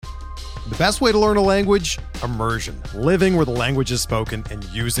The best way to learn a language? Immersion. Living where the language is spoken and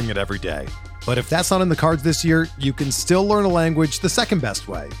using it every day. But if that's not in the cards this year, you can still learn a language the second best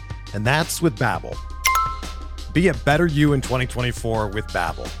way, and that's with Babbel. Be a better you in 2024 with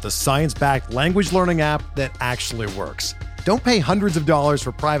Babbel, the science-backed language learning app that actually works. Don't pay hundreds of dollars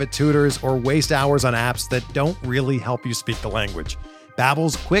for private tutors or waste hours on apps that don't really help you speak the language.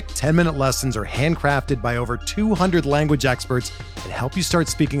 Babbel's quick 10-minute lessons are handcrafted by over 200 language experts and help you start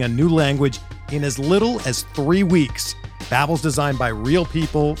speaking a new language in as little as 3 weeks. Babbel's designed by real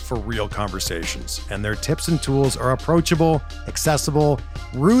people for real conversations, and their tips and tools are approachable, accessible,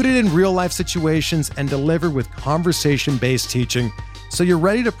 rooted in real-life situations, and delivered with conversation-based teaching, so you're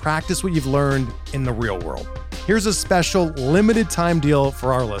ready to practice what you've learned in the real world. Here's a special limited-time deal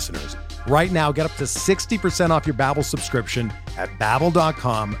for our listeners. Right now, get up to 60% off your Babbel subscription at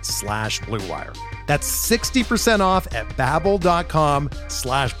babbel.com/Blue Wire. That's 60% off at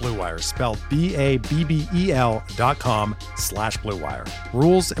babbel.com/Blue Wire, spelled BABBEL.com/Blue Wire.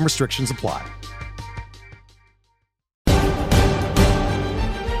 Rules and restrictions apply.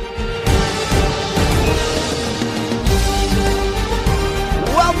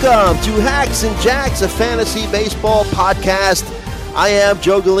 Welcome to Hacks and Jacks, a fantasy baseball podcast. I am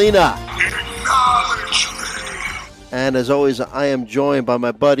Joe Galena. And as always, I am joined by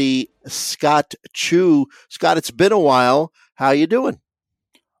my buddy, Scott Chu. Scott, it's been a while. How you doing?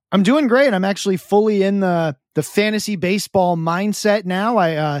 I'm doing great. I'm actually fully in the fantasy baseball mindset now.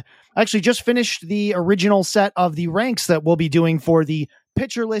 I actually just finished the original set of the ranks that we'll be doing for the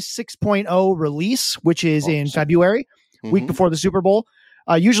Pitcher List 6.0 release, which is in February, week before the Super Bowl.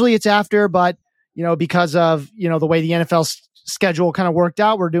 Usually it's after, but because of the way the NFL schedule kind of worked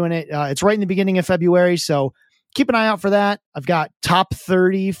out, we're doing it. It's right in the beginning of February, so keep an eye out for that. I've got top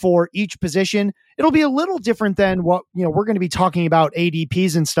 30 for each position. It'll be a little different than what we're going to be talking about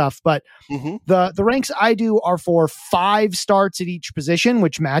ADPs and stuff, but the ranks I do are for 5 starts at each position,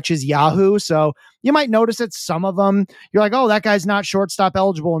 which matches Yahoo. So you might notice that some of them you're like, oh, that guy's not shortstop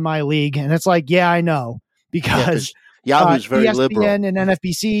eligible in my league, and it's like, yeah, I know, because Yahoo's very ESPN liberal. And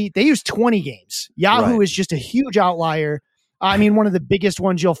NFBC, they use 20 games. Yahoo is just a huge outlier. I mean, one of the biggest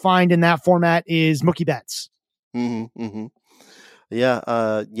ones you'll find in that format is Mookie Betts.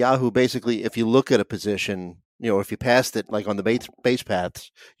 Yeah, Yahoo, basically, if you look at a position, if you passed it like on the base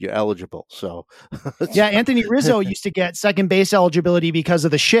paths, you're eligible. So yeah, Anthony Rizzo used to get second base eligibility because of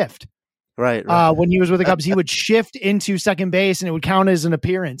the shift. Right. When he was with the Cubs, he would shift into second base and it would count as an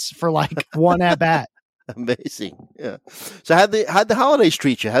appearance for like one at bat. Amazing. Yeah. So how'd the holidays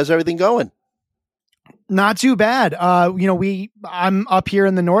treat you? How's everything going? Not too bad. I'm up here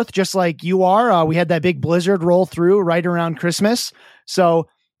in the north, just like you are. We had that big blizzard roll through right around Christmas. So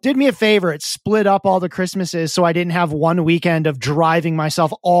did me a favor. It split up all the Christmases. So I didn't have one weekend of driving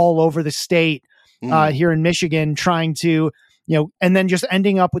myself all over the state here in Michigan, trying to, and then just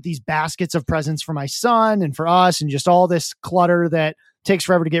ending up with these baskets of presents for my son and for us and just all this clutter that takes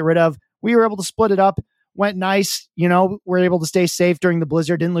forever to get rid of. We were able to split it up. Went nice, we're able to stay safe during the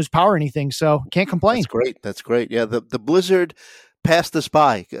blizzard, didn't lose power or anything, so can't complain. That's great. Yeah, the blizzard passed us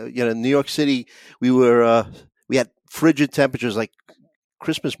by. In New York City, we had frigid temperatures, like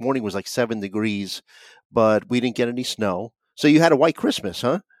Christmas morning was like 7 degrees, but we didn't get any snow. So you had a white Christmas,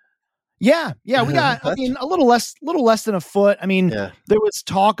 huh? Yeah, we got, a little less than a foot. I mean, there was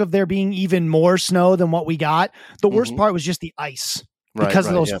talk of there being even more snow than what we got. The worst part was just the ice. Because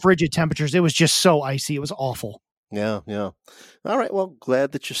of those frigid temperatures, it was just so icy. It was awful. Yeah. All right. Well,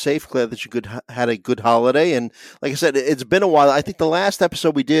 glad that you're safe. Glad that you had a good holiday. And like I said, it's been a while. I think the last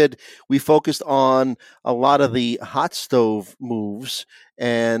episode we did, we focused on a lot of the hot stove moves.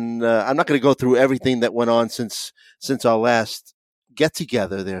 And I'm not going to go through everything that went on since our last get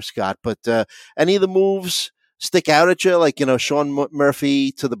together there, Scott. But any of the moves stick out at you? Like, Sean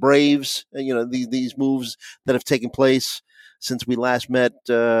Murphy to the Braves, these moves that have taken place since we last met,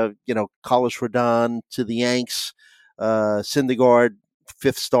 Carlos Rodon to the Yanks, Syndergaard,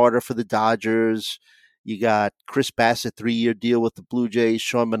 5th starter for the Dodgers. You got Chris Bassett, 3-year deal with the Blue Jays,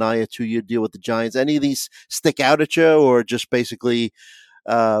 Sean Manaea, 2-year deal with the Giants. Any of these stick out at you, or just basically,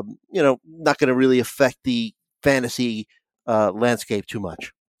 not going to really affect the fantasy landscape too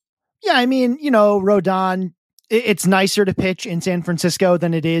much? Yeah, I mean, Rodon, it's nicer to pitch in San Francisco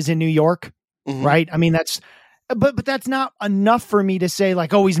than it is in New York, right? I mean, But that's not enough for me to say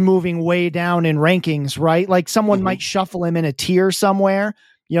like, oh, he's moving way down in rankings, right? Like someone might shuffle him in a tier somewhere.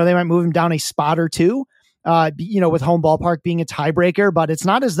 They might move him down a spot or two, with home ballpark being a tiebreaker, but it's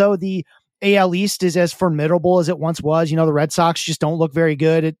not as though the AL East is as formidable as it once was. The Red Sox just don't look very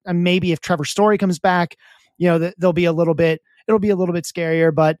good. And maybe if Trevor Story comes back, it'll be a little bit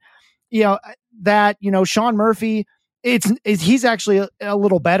scarier, but Sean Murphy, he's actually a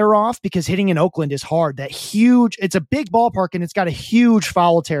little better off because hitting in Oakland is hard. It's a big ballpark and it's got a huge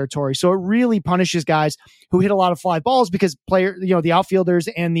foul territory. So it really punishes guys who hit a lot of fly balls because the outfielders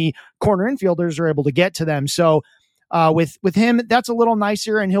and the corner infielders are able to get to them. So with him, that's a little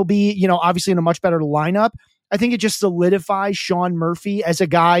nicer, and he'll be, obviously in a much better lineup. I think it just solidifies Sean Murphy as a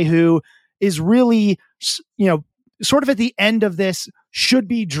guy who is really, sort of at the end of this, should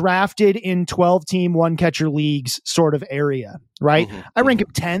be drafted in 12-team one-catcher leagues sort of area, right? Mm-hmm. I rank him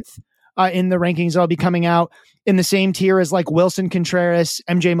 10th in the rankings that'll be coming out, in the same tier as like Wilson Contreras,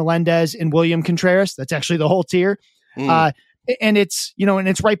 MJ Melendez, and William Contreras. That's actually the whole tier. And it's, and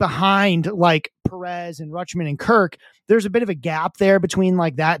it's right behind like Perez and Rutschman and Kirk. There's a bit of a gap there between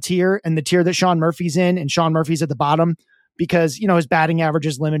like that tier and the tier that Sean Murphy's in, and Sean Murphy's at the bottom because, his batting average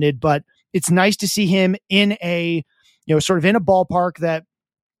is limited, but it's nice to see him in a, sort of in a ballpark that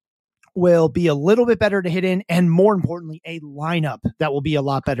will be a little bit better to hit in, and more importantly, a lineup that will be a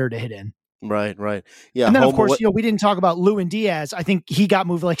lot better to hit in. Right. Yeah. And then, of course, we didn't talk about Lewin Diaz. I think he got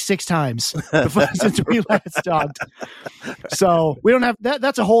moved like 6 times since we last talked. So we don't have that.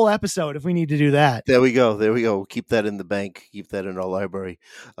 That's a whole episode if we need to do that. There we go. We'll keep that in the bank. Keep that in our library,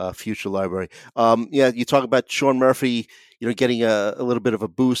 future library. You talk about Sean Murphy, getting a little bit of a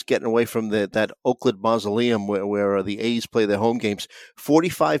boost, getting away from that Oakland mausoleum where the A's play their home games.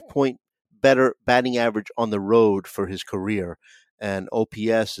 45-point better batting average on the road for his career. And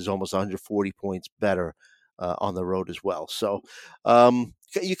OPS is almost 140 points better on the road as well. So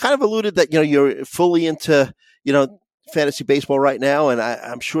you kind of alluded that, you're fully into, fantasy baseball right now. And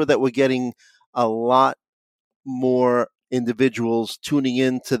I'm sure that we're getting a lot more individuals tuning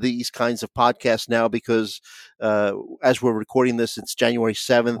in to these kinds of podcasts now because as we're recording this, it's January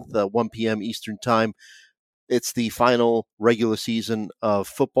 7th, 1 p.m. Eastern time. It's the final regular season of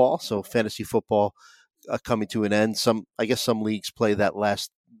football. So fantasy football coming to an end. Some leagues play the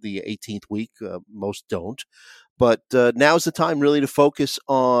 18th week. Most don't, but now's the time really to focus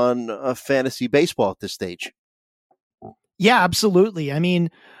on fantasy baseball at this stage. Yeah, absolutely. I mean,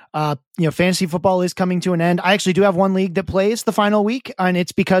 fantasy football is coming to an end. I actually do have one league that plays the final week, and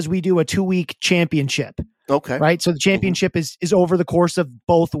it's because we do a 2-week championship. Okay. Right. So the championship is over the course of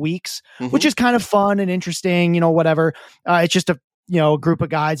both weeks, which is kind of fun and interesting, whatever. It's just a group of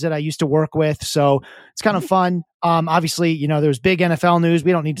guys that I used to work with. So it's kind of fun. Obviously, there's big NFL news.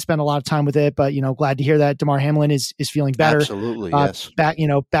 We don't need to spend a lot of time with it, but, glad to hear that DeMar Hamlin is feeling better. Absolutely. Yes.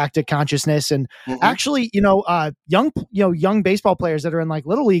 Back to consciousness. And actually, young baseball players that are in like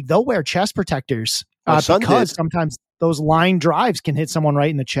Little League, they'll wear chest protectors because sometimes those line drives can hit someone right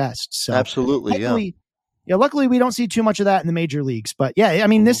in the chest. So absolutely. Luckily we don't see too much of that in the major leagues, but I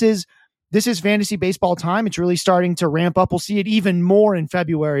mean, this is fantasy baseball time. It's really starting to ramp up. We'll see it even more in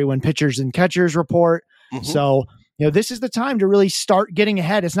February when pitchers and catchers report. So, this is the time to really start getting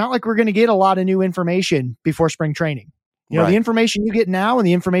ahead. It's not like we're going to get a lot of new information before spring training. The information you get now and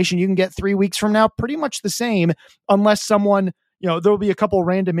the information you can get 3 weeks from now, pretty much the same, unless someone, there'll be a couple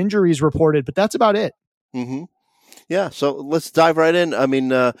random injuries reported, but that's about it. Mm-hmm. Yeah. So let's dive right in. I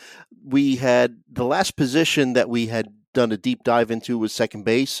mean, we had the last position that we had done a deep dive into was second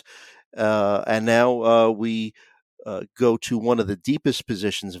base. And now we go to one of the deepest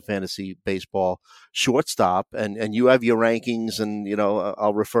positions in fantasy baseball, shortstop. And you have your rankings, and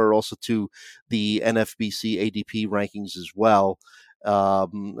I'll refer also to the NFBC ADP rankings as well.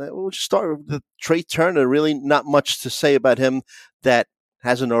 We'll just start with Trey Turner. Really, not much to say about him that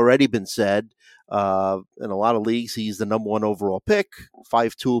hasn't already been said. In a lot of leagues, he's the number 1 overall pick,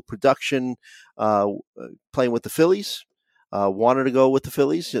 5-tool production, playing with the Phillies. Wanted to go with the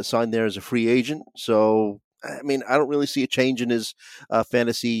Phillies, signed there as a free agent. So, I mean, I don't really see a change in his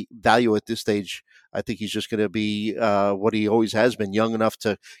fantasy value at this stage. I think he's just going to be what he always has been, young enough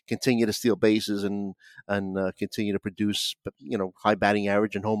to continue to steal bases and continue to produce, high batting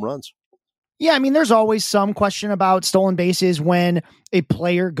average and home runs. Yeah, I mean, there's always some question about stolen bases when a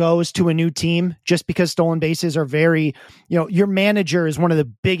player goes to a new team, just because stolen bases are very, your manager is one of the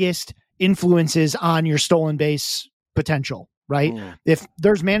biggest influences on your stolen base potential, right? If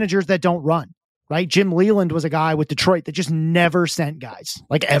there's managers that don't run, right? Jim Leland was a guy with Detroit that just never sent guys,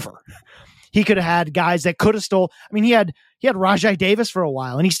 like ever. He could have had guys that could have stole. I mean, he had Rajai Davis for a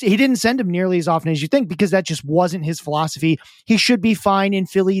while, and he didn't send him nearly as often as you think because that just wasn't his philosophy. He should be fine in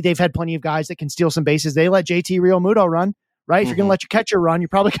Philly. They've had plenty of guys that can steal some bases. They let JT Realmuto run, right? If you're going to let your catcher run, you're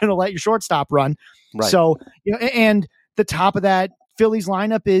probably going to let your shortstop run. Right. So, and the top of that Phillies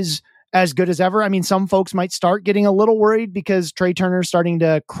lineup is as good as ever. I mean, some folks might start getting a little worried because Trey Turner's starting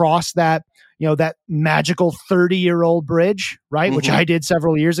to cross that, that magical 30-year-old bridge, right? Which I did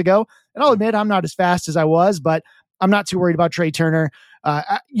several years ago. And I'll admit I'm not as fast as I was, but I'm not too worried about Trey Turner.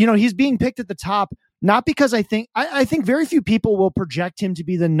 He's being picked at the top, not because I think very few people will project him to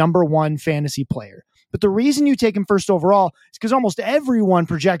be the number one fantasy player. But the reason you take him first overall is because almost everyone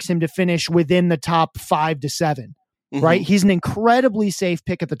projects him to finish within the top 5 to 7, right? He's an incredibly safe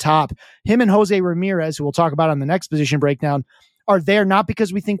pick at the top. Him and Jose Ramirez, who we'll talk about on the next position breakdown, are there not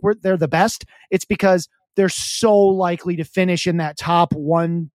because we think they're the best. It's because they're so likely to finish in that top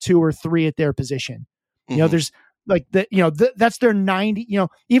 1, 2, or 3 at their position. There's like that's their 90,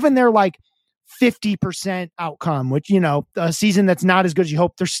 even their like 50% outcome, which, a season that's not as good as you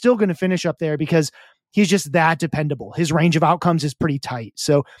hope, they're still going to finish up there because he's just that dependable. His range of outcomes is pretty tight.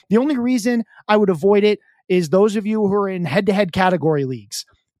 So the only reason I would avoid it is those of you who are in head-to-head category leagues,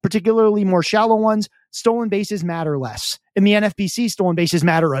 particularly more shallow ones, stolen bases matter less. In the NFBC, stolen bases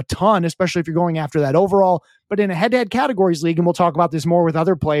matter a ton, especially if you're going after that overall. But in a head-to-head categories league, and we'll talk about this more with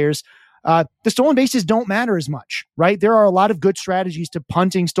other players, the stolen bases don't matter as much, right? There are a lot of good strategies to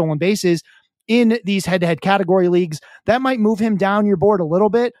punting stolen bases in these head-to-head category leagues. That might move him down your board a little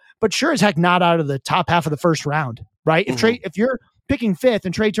bit, but sure as heck not out of the top half of the first round, right? If you're picking 5th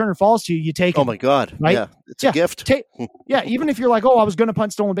and Trey Turner falls to you, you take him. Oh my God. Right? Yeah. It's a gift. Even if you're like, I was going to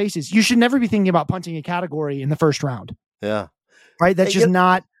punt stolen bases, you should never be thinking about punting a category in the first round. Yeah. Right? That's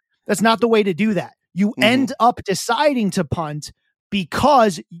that's not the way to do that. You end up deciding to punt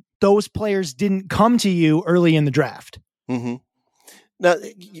because those players didn't come to you early in the draft. Now,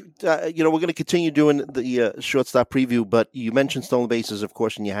 we're going to continue doing the shortstop preview, but you mentioned stolen bases, of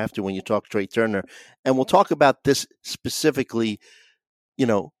course, and you have to when you talk Trey Turner. And we'll talk about this specifically,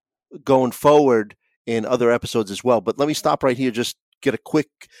 going forward in other episodes as well. But let me stop right here, just get a quick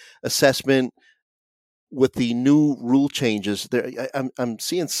assessment with the new rule changes. I'm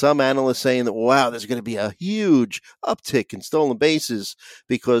seeing some analysts saying that, wow, there's going to be a huge uptick in stolen bases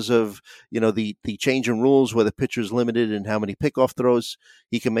because of, the change in rules where the pitcher is limited in how many pickoff throws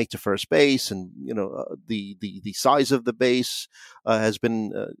he can make to first base. And, the size of the base has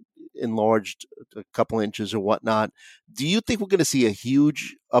been enlarged a couple inches or whatnot. Do you think we're going to see a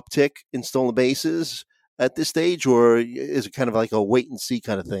huge uptick in stolen bases at this stage, or is it kind of like a wait and see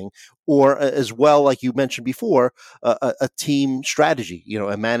kind of thing? Or as well, like you mentioned before, a team strategy,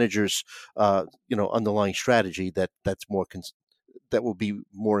 a manager's, underlying strategy that's more, that will be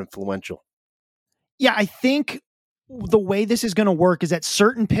more influential. Yeah, I think the way this is going to work is that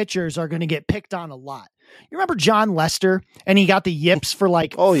certain pitchers are going to get picked on a lot. You remember John Lester, and he got the yips for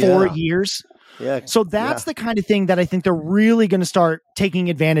like 4 years? Yeah. So that's the kind of thing that I think they're really going to start taking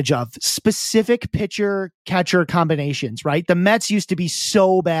advantage of. Specific pitcher catcher combinations, right? The Mets used to be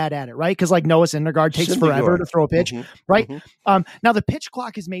so bad at it, right? Because like Noah Syndergaard takes forever to throw a pitch, right? Now the pitch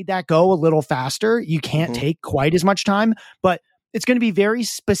clock has made that go a little faster. You can't take quite as much time, but it's going to be very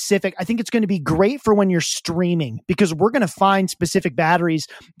specific. I think it's going to be great for when you're streaming because we're going to find specific batteries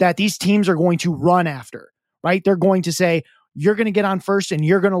that these teams are going to run after, right? They're going to say, you're going to get on first and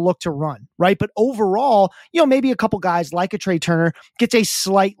you're going to look to run, right? But overall, maybe a couple guys like a Trey Turner gets a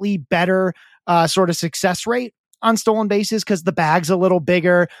slightly better sort of success rate on stolen bases because the bag's a little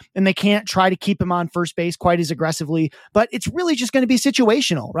bigger and they can't try to keep him on first base quite as aggressively. But it's really just going to be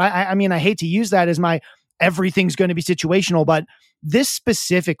situational, right? I mean, I hate to use that as my everything's going to be situational, but this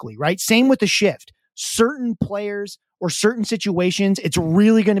specifically, right? Same with the shift. Certain players or certain situations, it's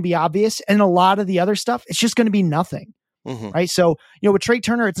really going to be obvious. And a lot of the other stuff, it's just going to be nothing. Right. So, with Trey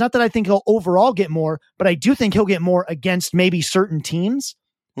Turner, it's not that I think he'll overall get more, but I do think he'll get more against maybe certain teams,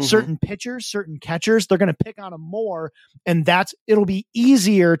 certain pitchers, certain catchers. They're going to pick on him more. And it'll be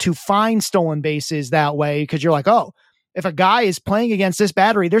easier to find stolen bases that way because you're like, oh, if a guy is playing against this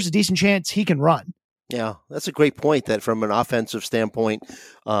battery, there's a decent chance he can run. Yeah, that's a great point that from an offensive standpoint,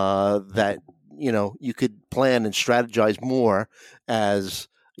 that, you could plan and strategize more as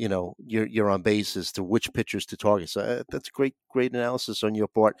you're on base as to which pitchers to target. So that's great analysis on your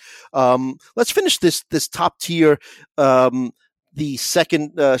part. Let's finish this top tier. The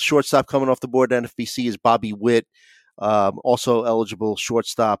second shortstop coming off the board at NFBC is Bobby Witt, also eligible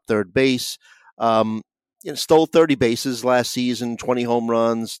shortstop, third base. Stole 30 bases last season, 20 home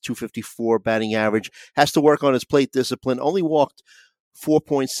runs, 254 batting average. Has to work on his plate discipline. Only walked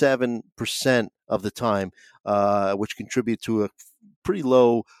 4.7% of the time, which contributed to a pretty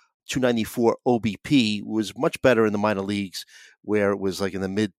low 294 OBP. Was much better in the minor leagues where it was like in the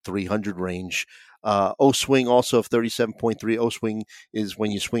mid 300 range. O-swing also of 37.3. O-swing is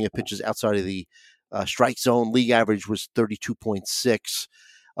when you swing at pitches outside of the strike zone. League average was 32.6.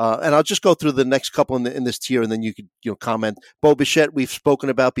 And I'll just go through the next couple in this tier, and then you could comment. Bo Bichette, we've spoken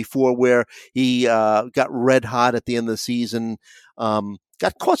about before, where he got red hot at the end of the season,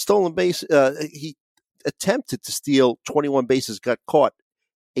 got caught stolen base. He attempted to steal 21 bases, got caught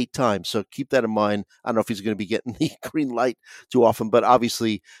 8 times. So keep that in mind. I don't know if he's going to be getting the green light too often, but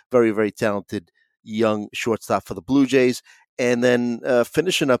obviously very, very talented young shortstop for the Blue Jays. And then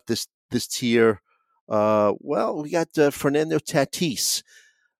finishing up this tier, we got Fernando Tatis.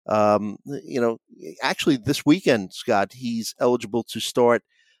 Actually this weekend, Scott, he's eligible to start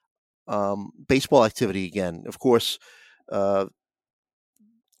baseball activity again. Of course,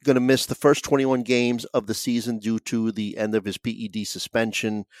 going to miss the first 21 games of the season due to the end of his PED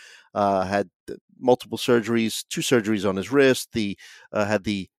suspension. Had multiple surgeries, 2 surgeries on his wrist. Had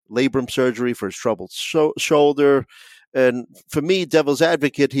the labrum surgery for his troubled shoulder. And for me, devil's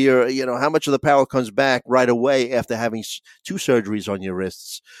advocate here, how much of the power comes back right away after having 2 surgeries on your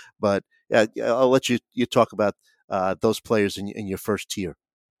wrists? But I'll let you talk about those players in your first tier.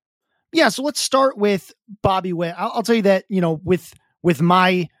 Yeah, so let's start with Bobby Witt. I'll tell you that, with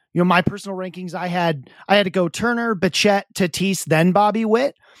my my personal rankings, I had to go Turner, Bichette, Tatis, then Bobby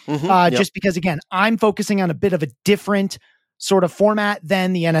Witt, just because, again, I'm focusing on a bit of a different sort of format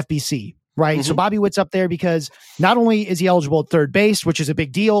than the NFBC, right? Mm-hmm. So Bobby Witt's up there because not only is he eligible at third base, which is a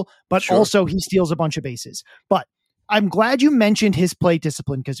big deal, but also he steals a bunch of bases. But I'm glad you mentioned his plate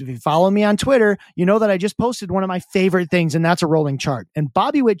discipline, because if you follow me on Twitter, you know that I just posted one of my favorite things, and that's a rolling chart. And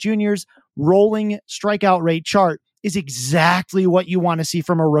Bobby Witt Jr.'s rolling strikeout rate chart is exactly what you want to see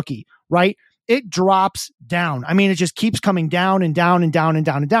from a rookie, right? It drops down. I mean, it just keeps coming down and down and down and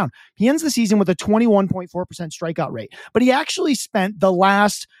down and down. He ends the season with a 21.4% strikeout rate, but he actually spent the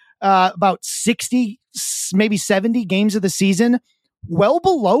last about 60, maybe 70 games of the season well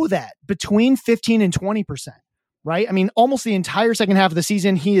below that, between 15 and 20%, right? I mean, almost the entire second half of the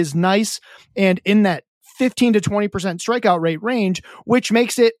season, he is nice and in that 15 to 20% strikeout rate range, which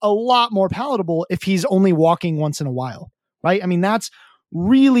makes it a lot more palatable if he's only walking once in a while, right? I mean, that's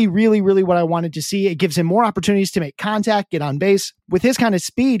really, really, really what I wanted to see. It gives him more opportunities to make contact, get on base. With his kind of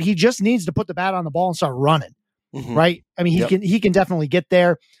speed, he just needs to put the bat on the ball and start running, right? I mean, he can definitely get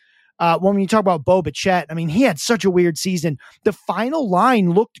there. When you talk about Bo Bichette, I mean, he had such a weird season. The final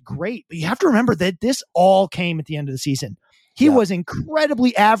line looked great, but you have to remember that this all came at the end of the season. He was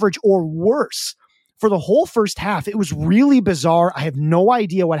incredibly average or worse for the whole first half. It was really bizarre. I have no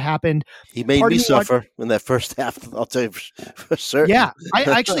idea what happened. He made me suffer in that first half. I'll tell you for certain. Yeah,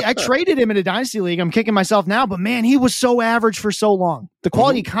 I traded him in a dynasty league. I'm kicking myself now, but man, he was so average for so long. The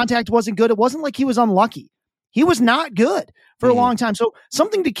quality of contact wasn't good. It wasn't like he was unlucky. He was not good for a long time. So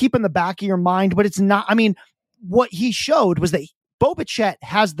something to keep in the back of your mind, but it's not. I mean, what he showed was that Bo Bichette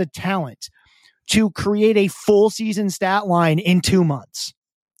has the talent to create a full season stat line in 2 months,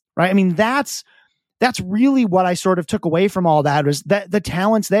 right? I mean, that's really what I sort of took away from all that, was that the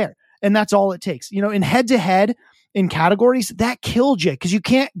talent's there, and that's all it takes. In head to head in categories, that killed you because you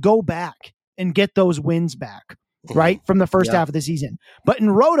can't go back and get those wins back, right? From the first half of the season. But in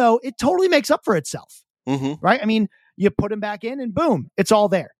Roto, it totally makes up for itself, right? I mean, you put him back in and boom, it's all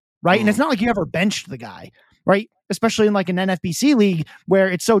there, right? And it's not like you ever benched the guy, right? Especially in like an NFBC league where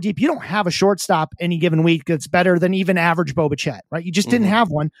it's so deep, you don't have a shortstop any given week that's better than even average Bo Bichette, right? You just didn't have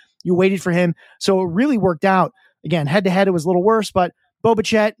one. You waited for him. So it really worked out. Again, head to head, it was a little worse, but Bo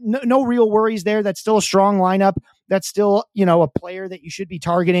Bichette, no real worries there. That's still a strong lineup. That's still, a player that you should be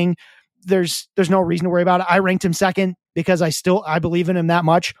targeting. There's no reason to worry about it. I ranked him second because I believe in him that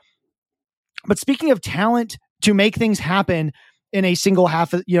much. But speaking of talent to make things happen in a single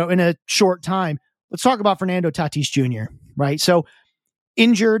half, in a short time, let's talk about Fernando Tatis Jr., right? So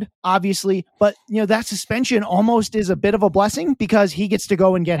injured, obviously, but that suspension almost is a bit of a blessing because he gets to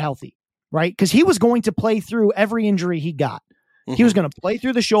go and get healthy, right? Because he was going to play through every injury he got. He was going to play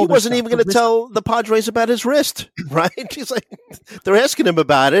through the shoulder. He wasn't even going to tell the Padres about his wrist, right? He's like, they're asking him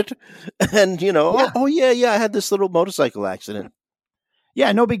about it. And, oh yeah, I had this little motorcycle accident.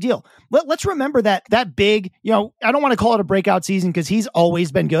 Yeah, no big deal. Let's remember that big, I don't want to call it a breakout season because he's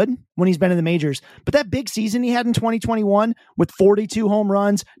always been good when he's been in the majors. But that big season he had in 2021 with 42 home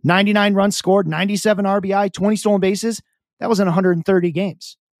runs, 99 runs scored, 97 RBI, 20 stolen bases, that was in 130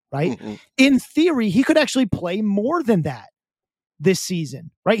 games, right? In theory, he could actually play more than that this season,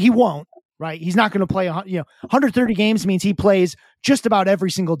 right? He won't, right? He's not going to play, 130 games means he plays just about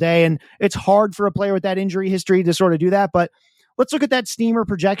every single day. And it's hard for a player with that injury history to sort of do that. But let's look at that Steamer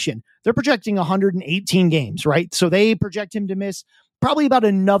projection. They're projecting 118 games, right? So they project him to miss probably about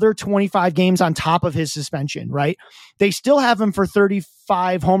another 25 games on top of his suspension, right? They still have him for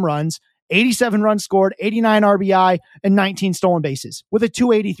 35 home runs 87 runs scored, 89 RBI, and 19 stolen bases with a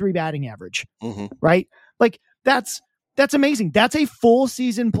 283 batting average, right? Like that's amazing. That's a full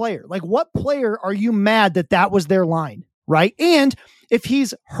season player. Like what player are you mad that was their line, right? And if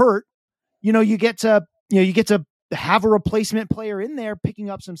he's hurt, you get to have a replacement player in there picking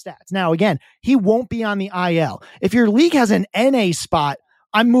up some stats. Now, again, he won't be on the IL. If your league has an NA spot,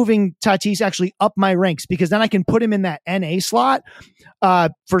 I'm moving Tatis actually up my ranks because then I can put him in that NA slot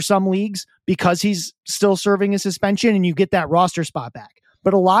for some leagues because he's still serving a suspension and you get that roster spot back.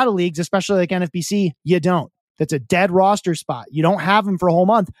 But a lot of leagues, especially like NFBC, you don't. That's a dead roster spot. You don't have him for a whole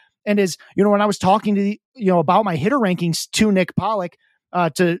month. And as when I was talking to about my hitter rankings to Nick Pollock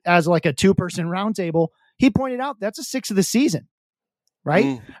as like a 2-person roundtable, he pointed out that's a 6 of the season, right?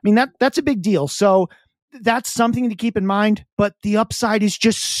 I mean, that's a big deal. So that's something to keep in mind, but the upside is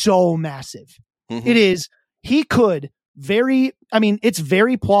just so massive. It is. It's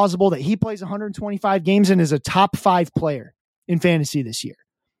very plausible that he plays 125 games and is a top 5 player in fantasy this year.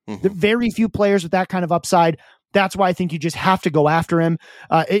 There are very few players with that kind of upside. That's why I think you just have to go after him.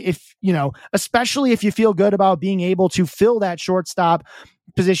 Especially if you feel good about being able to fill that shortstop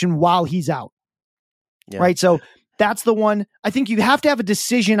position while he's out. Yeah. Right. So that's the one. I think you have to have a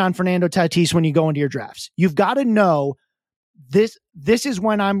decision on Fernando Tatis when you go into your drafts. You've got to know this is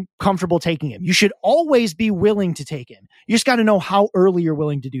when I'm comfortable taking him. You should always be willing to take him. You just got to know how early you're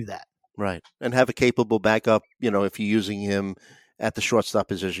willing to do that. Right. And have a capable backup, if you're using him at the shortstop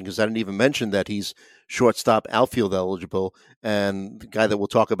position, because I didn't even mention that he's shortstop outfield eligible. And the guy that we'll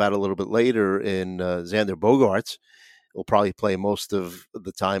talk about a little bit later in Xander Bogaerts will probably play most of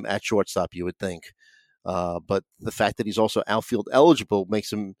the time at shortstop, you would think. But the fact that he's also outfield eligible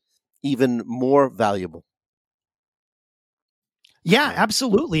makes him even more valuable. Yeah,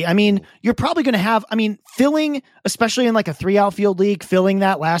 absolutely. I mean, you're probably going to have, filling, especially in like a 3 outfield league, filling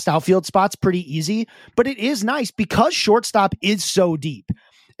that last outfield spot's pretty easy, but it is nice because shortstop is so deep.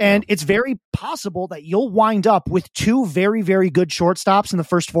 And it's very possible that you'll wind up with 2 very, very good shortstops in the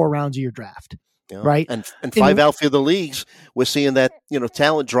first 4 rounds of your draft. Yeah. Right. And 5 outfielder leagues, we're seeing that,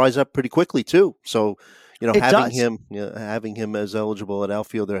 talent dries up pretty quickly too. So, having him as eligible at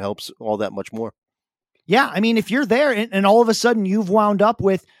outfielder helps all that much more. Yeah. I mean, if you're there and all of a sudden you've wound up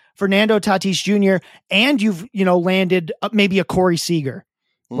with Fernando Tatis Jr. and you've, landed maybe a Corey Seager,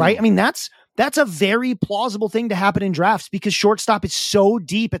 right? I mean, that's a very plausible thing to happen in drafts because shortstop is so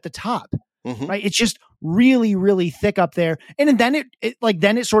deep at the top, right? It's just really, really thick up there. And then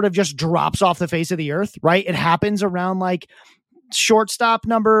it sort of just drops off the face of the earth, right? It happens around like shortstop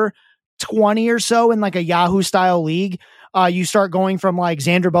number 20 or so in like a Yahoo style league. You start going from like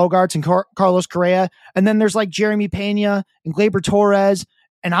Xander Bogaerts and Carlos Correa. And then there's like Jeremy Pena and Gleyber Torres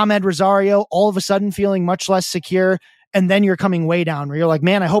and Ahmed Rosario all of a sudden feeling much less secure. And then you're coming way down where you're like,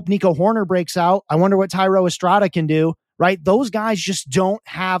 man, I hope Nico Horner breaks out. I wonder what Tyro Estrada can do, right? Those guys just don't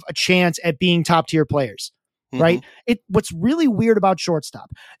have a chance at being top tier players, right? What's really weird about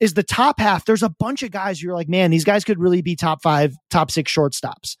shortstop is the top half. There's a bunch of guys you're like, man, these guys could really be top 5, top 6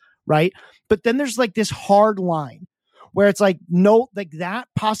 shortstops, right? But then there's like this hard line where it's like, no, like that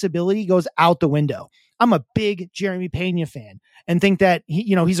possibility goes out the window. I'm a big Jeremy Pena fan and think that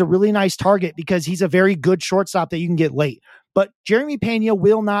he's a really nice target because he's a very good shortstop that you can get late. But Jeremy Pena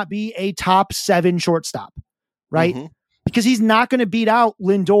will not be a top 7 shortstop, right? Because he's not going to beat out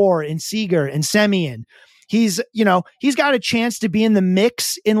Lindor and Seager and Semien. He's got a chance to be in the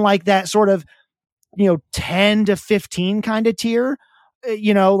mix in like that sort of, 10 to 15 kind of tier,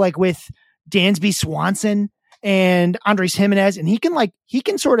 like with Dansby Swanson and Andres Jimenez, and he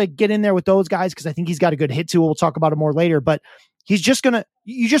can sort of get in there with those guys because I think he's got a good hit tool. We'll talk about it more later, but you just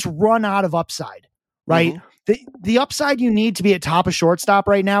run out of upside, right? The upside you need to be at top of shortstop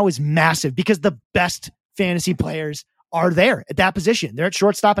right now is massive because the best fantasy players are there at that position. They're at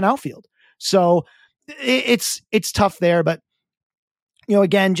shortstop and outfield. So it's tough there, but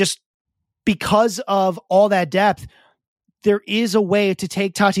again, just because of all that depth, there is a way to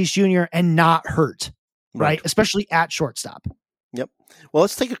take Tatis Jr. and not hurt. Right. Especially at shortstop. Yep. Well,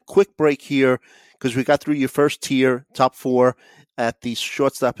 let's take a quick break here because we got through your first tier, top 4 at the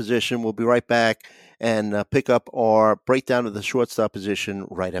shortstop position. We'll be right back and pick up our breakdown of the shortstop position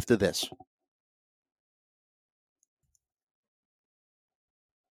right after this.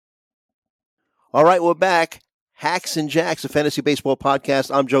 All right, we're back. Hacks and Jacks, a fantasy baseball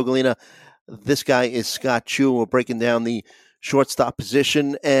podcast. I'm Joe Galena. This guy is Scott Chu. We're breaking down the shortstop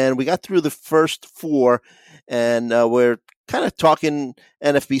position, and we got through the first 4, and we're kind of talking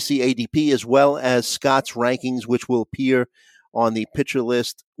NFBC ADP as well as Scott's rankings, which will appear on the Pitcher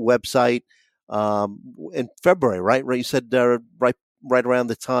List website in February, right? You said right right around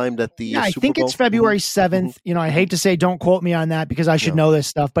the time that the I Super think Bowl? it's February 7th. I hate to say, don't quote me on that because I should know this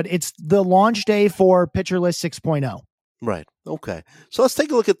stuff, but it's the launch day for Pitcher List 6.0. Right. Okay. So let's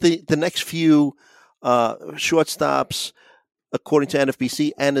take a look at the next few shortstops according to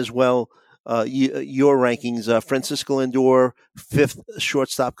NFBC and as well your rankings. Francisco Lindor, 5th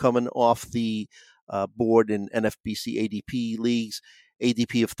shortstop coming off the board in NFBC ADP leagues.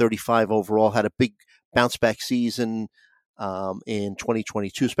 ADP of 35 overall, had a big bounce back season in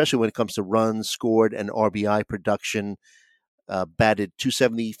 2022, especially when it comes to runs scored and RBI production. Batted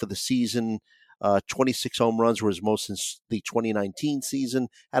 .270 for the season. 26 home runs were his most since the 2019 season.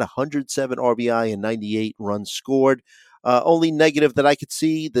 Had 107 RBI and 98 runs scored. Only negative that I could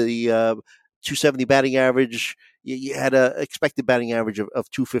see, the 270 batting average. You had an expected batting average of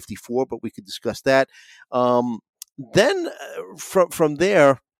 254, but we could discuss that. Then from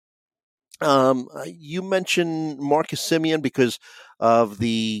there, you mentioned Marcus Semien because of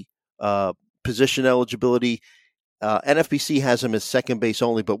the position eligibility. NFBC has him as second base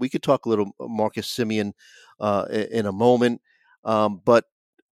only, but we could talk a little Marcus Semien in a moment. But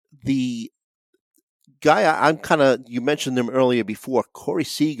the guy you mentioned him earlier before, Corey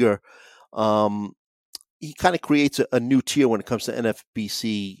Seager, he kind of creates a new tier when it comes to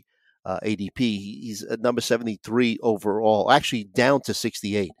NFBC ADP. He's at number 73 overall, actually down to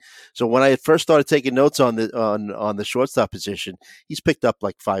 68. So when I first started taking notes on the shortstop position, he's picked up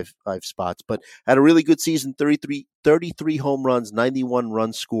like five spots, but had a really good season, 33 home runs, 91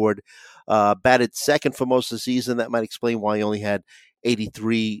 runs scored, batted second for most of the season. That might explain why he only had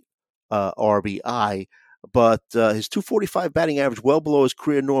 83 RBI. But his 245 batting average, well below his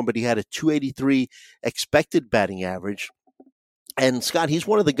career norm, but he had a 283 expected batting average. And Scott, he's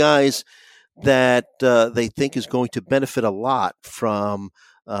one of the guys that they think is going to benefit a lot from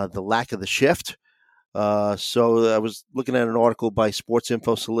the lack of the shift. So I was looking at an article by Sports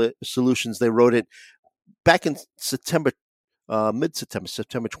Info Solutions. They wrote it back in September, mid-September,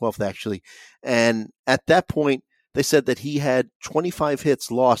 September 12th, actually. And at that point, they said that he had 25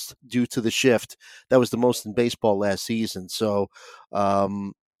 hits lost due to the shift. That was the most in baseball last season. So,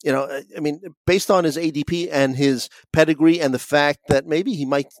 based on his ADP and his pedigree and the fact that maybe he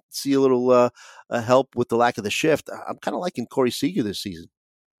might see a little help with the lack of the shift, I'm kind of liking Corey Seager this season.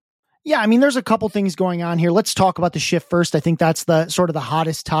 Yeah, there's a couple things going on here. Let's talk about the shift first. I think that's the sort of the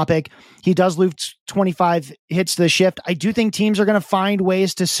hottest topic. He does lose 25 hits to the shift. I do think teams are going to find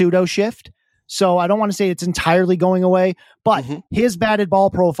ways to pseudo shift. So I don't want to say it's entirely going away, but his batted ball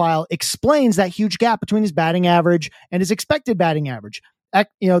profile explains that huge gap between his batting average and his expected batting average.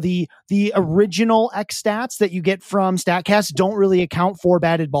 The original X stats that you get from StatCast don't really account for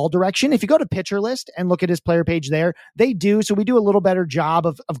batted ball direction. If you go to Pitcher List and look at his player page there, they do. So we do a little better job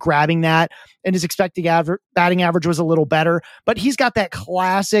of grabbing that. And his expected batting average was a little better, but he's got that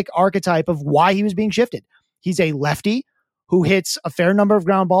classic archetype of why he was being shifted. He's a lefty who hits a fair number of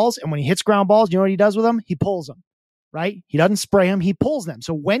ground balls. And when he hits ground balls, you know what he does with them? He pulls them, right? He doesn't spray them. He pulls them.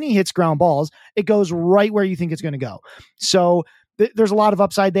 So when he hits ground balls, it goes right where you think it's going to go. So there's a lot of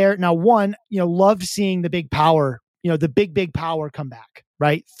upside there. Now, loved seeing the big power, the big power come back,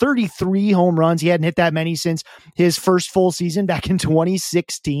 right? 33 home runs. He hadn't hit that many since his first full season back in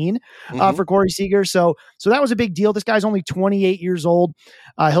 2016 for Corey Seager. So that was a big deal. This guy's only 28 years old.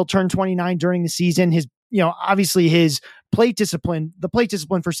 He'll turn 29 during the season. Obviously his plate discipline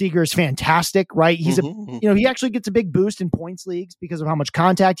for Seager is fantastic, right? He's he actually gets a big boost in points leagues because of how much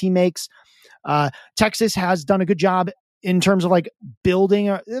contact he makes. Texas has done a good job in terms of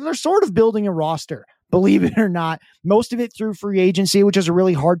they're sort of building a roster, believe it or not, most of it through free agency, which is a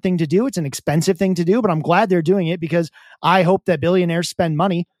really hard thing to do. It's an expensive thing to do, but I'm glad they're doing it because I hope that billionaires spend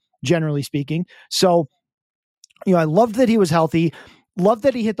money, generally speaking. So, I loved that he was healthy. Love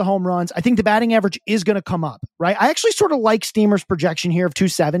that he hit the home runs. I think the batting average is going to come up, right? I actually sort of like Steamer's projection here of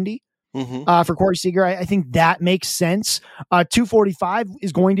 270 for Corey Seager. I think that makes sense. 245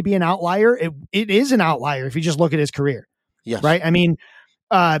 is going to be an outlier. It is an outlier if you just look at his career. Yes. Right.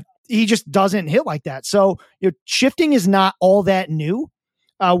 He just doesn't hit like that. So shifting is not all that new.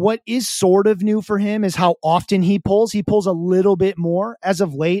 What is sort of new for him is how often he pulls. He pulls a little bit more as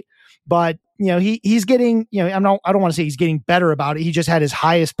of late, but he's getting, I don't want to say he's getting better about it. He just had his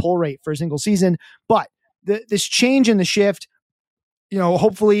highest pull rate for a single season, but this change in the shift,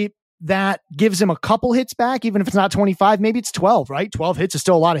 hopefully that gives him a couple hits back, even if it's not 25, maybe it's 12, right? 12 hits is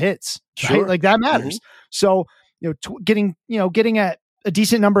still a lot of hits, sure. Right? Like that matters. So, getting a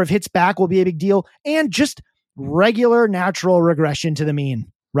decent number of hits back will be a big deal, and just regular natural regression to the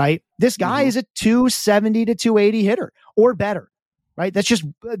mean, right? This guy is a 270 to 280 hitter or better, right?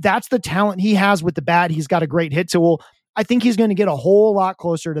 That's the talent he has with the bat. He's got a great hit tool. I think he's going to get a whole lot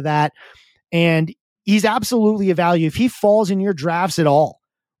closer to that. And he's absolutely a value if he falls in your drafts at all,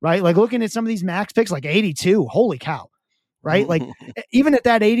 right? Like looking at some of these max picks, like 82, holy cow, right? Like even at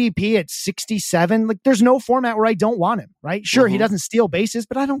that ADP at 67, like there's no format where I don't want him, right? Sure, he doesn't steal bases,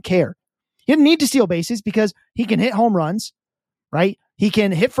 but I don't care. He didn't need to steal bases because he can hit home runs, right? He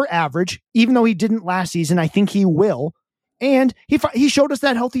can hit for average, even though he didn't last season. I think he will. And he showed us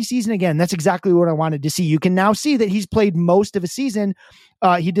that healthy season again. That's exactly what I wanted to see. You can now see that he's played most of a season.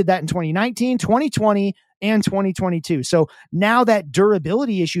 He did that in 2019, 2020, and 2022. So now that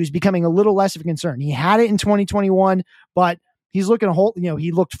durability issue is becoming a little less of a concern. He had it in 2021, but he's looking a whole,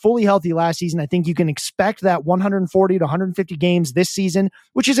 he looked fully healthy last season. I think you can expect that 140 to 150 games this season,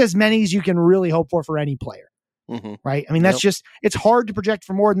 which is as many as you can really hope for any player. Right. I mean, that's just, it's hard to project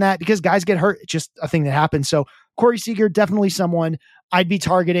for more than that because guys get hurt. It's just a thing that happens. So Corey Seager, definitely someone I'd be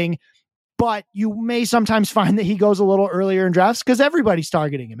targeting, but you may sometimes find that he goes a little earlier in drafts because everybody's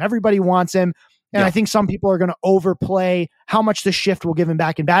targeting him. Everybody wants him. And I think some people are going to overplay how much the shift will give him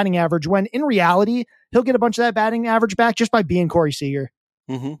back in batting average when in reality, he'll get a bunch of that batting average back just by being Corey Seager.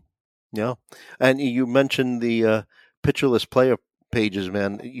 Yeah. And you mentioned the pitcher list player pages,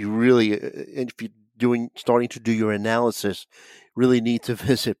 man. You really, if you starting to do your analysis, really need to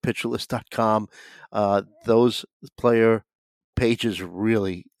visit pitcherlist.com. Those player pages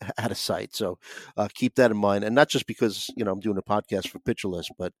really out of sight. So keep that in mind. And not just because, I'm doing a podcast for Pitcherlist,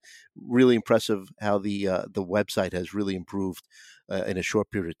 but really impressive how the website has really improved in a short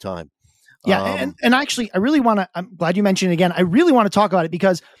period of time. Yeah. And actually, I'm glad you mentioned it again. I really want to talk about it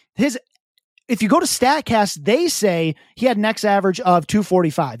because if you go to StatCast, they say he had an X average of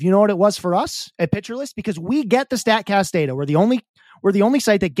 245. You know what it was for us at PitcherList? Because we get the StatCast data. We're the only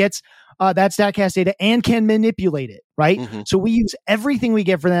site that gets that StatCast data and can manipulate it, right? So we use everything we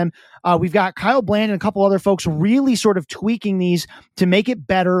get for them. We've got Kyle Bland and a couple other folks really sort of tweaking these to make it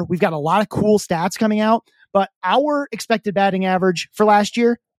better. We've got a lot of cool stats coming out, but our expected batting average for last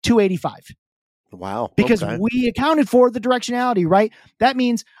year, 285. Wow. Because we accounted for the directionality, right? That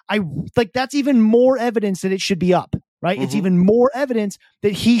means that's even more evidence that it should be up, right? It's even more evidence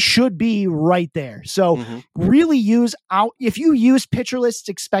that he should be right there. So really if you use PitcherList's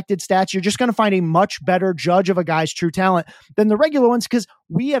expected stats, you're just going to find a much better judge of a guy's true talent than the regular ones because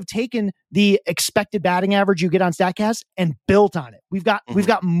we have taken the expected batting average you get on StatCast and built on it. We've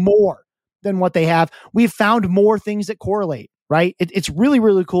got more than what they have. We've found more things that correlate. Right. It's really,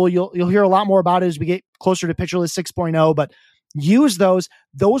 really cool. You'll hear a lot more about it as we get closer to PitcherList 6.0, but use those.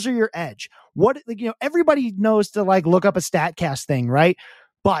 Those are your edge. Everybody knows to look up a StatCast thing, right?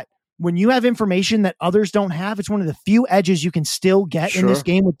 But when you have information that others don't have, it's one of the few edges you can still get in this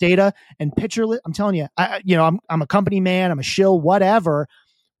game with data and PitcherList. I'm telling you, I'm a company man, I'm a shill, whatever.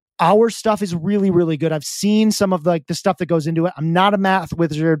 Our stuff is really, really good. I've seen some of the stuff that goes into it. I'm not a math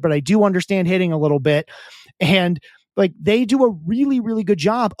wizard, but I do understand hitting a little bit. And they do a really, really good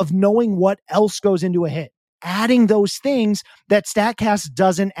job of knowing what else goes into a hit, adding those things that StatCast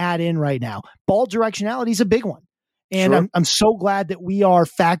doesn't add in right now. Ball directionality is a big one. And I'm so glad that we are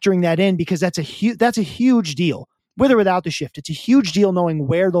factoring that in because that's a huge deal with or without the shift. It's a huge deal knowing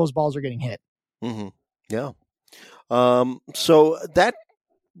where those balls are getting hit. Yeah. So that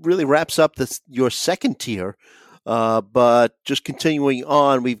really wraps up your second tier. But just continuing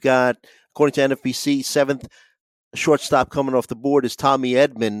on, we've got, according to NFBC, seventh shortstop coming off the board is Tommy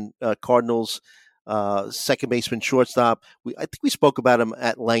Edman, Cardinals second baseman shortstop. I think we spoke about him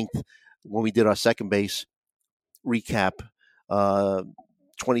at length when we did our second base recap.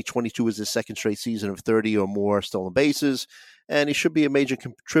 2022 is his second straight season of 30 or more stolen bases, and he should be a major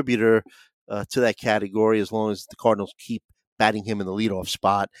contributor to that category as long as the Cardinals keep batting him in the leadoff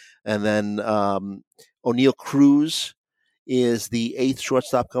spot. And then O'Neill Cruz is the eighth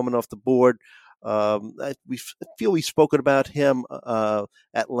shortstop coming off the board. We feel we've spoken about him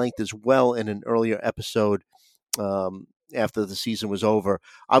at length as well in an earlier episode after the season was over.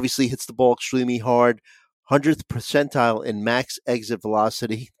 Obviously hits the ball extremely hard, 100th percentile in max exit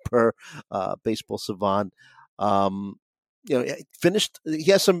velocity per Baseball Savant. Finished. He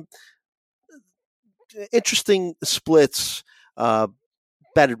has some interesting splits.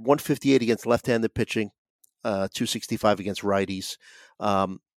 Batted 158 against left-handed pitching, 265 against righties.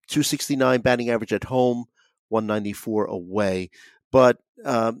 269 batting average at home, 194 away, but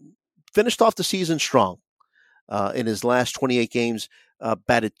finished off the season strong. In his last 28 games,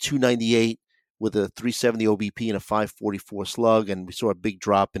 batted 298 with a 370 OBP and a 544 slug, and we saw a big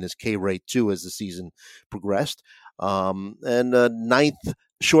drop in his K rate too as the season progressed. And ninth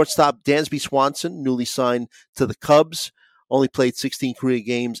shortstop Dansby Swanson, newly signed to the Cubs, only played 16 career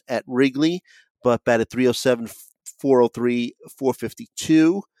games at Wrigley, but batted 307, 403,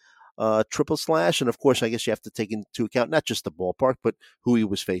 452. Triple slash, and of course, I guess you have to take into account not just the ballpark, but who he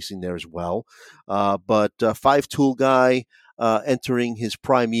was facing there as well. But 5-tool guy entering his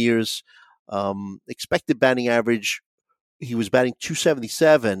prime years, expected batting average, he was batting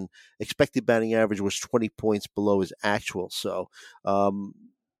 .277. Expected batting average was 20 points below his actual. So I don't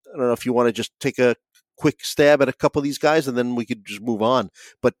know if you want to just take a quick stab at a couple of these guys, and then we could just move on.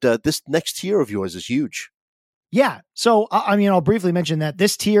 But this next tier of yours is huge. Yeah. So, I mean, I'll briefly mention that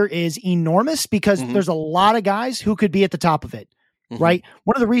this tier is enormous because there's a lot of guys who could be at the top of it, right?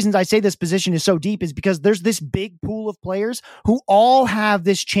 One of the reasons I say this position is so deep is because there's this big pool of players who all have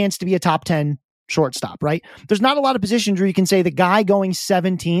this chance to be a top 10 shortstop, right? There's not a lot of positions where you can say the guy going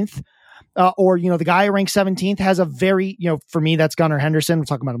 17th or, the guy ranked 17th has a very, for me, that's Gunnar Henderson. We'll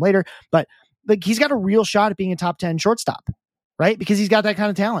talk about him later, but like he's got a real shot at being a top 10 shortstop, right? Because he's got that kind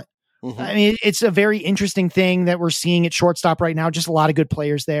of talent. I mean, it's a very interesting thing that we're seeing at shortstop right now. Just a lot of good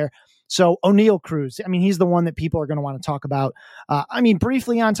players there. So O'Neal Cruz, I mean, he's the one that people are going to want to talk about. I mean,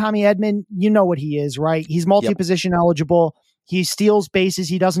 briefly on Tommy Edman, you know what he is, right? He's multi-position eligible. He steals bases.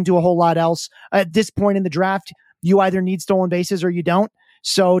 He doesn't do a whole lot else. At this point in the draft, you either need stolen bases or you don't.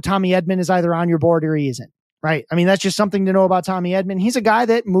 So Tommy Edman is either on your board or he isn't, right? I mean, that's just something to know about Tommy Edman. He's a guy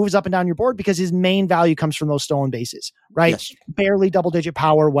that moves up and down your board because his main value comes from those stolen bases, right? Yes. Barely double-digit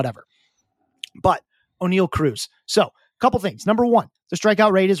power, whatever. But O'Neal Cruz. So a couple things. Number one, the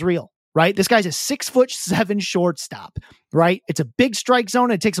strikeout rate is real, right? This guy's a 6'7" shortstop, right? It's a big strike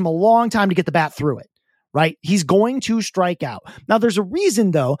zone. It takes him a long time to get the bat through it, right? He's going to strike out. Now there's a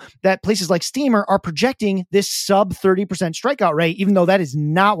reason though, that places like Steamer are projecting this sub 30% strikeout rate, even though that is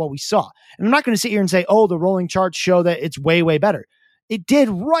not what we saw. And I'm not going to sit here and say, oh, the rolling charts show that it's way, way better. It did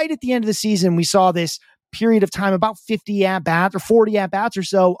right at the end of the season. We saw this period of time, about 50 at-bats or 40 at-bats or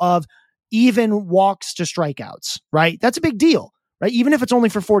so of even walks to strikeouts, right? That's a big deal, right? Even if it's only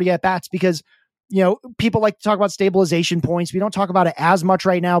for 40 at-bats, because, people like to talk about stabilization points. We don't talk about it as much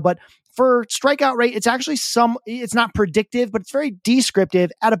right now, but for strikeout rate, it's actually it's not predictive, but it's very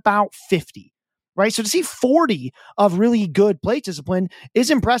descriptive at about 50, right? So to see 40 of really good plate discipline is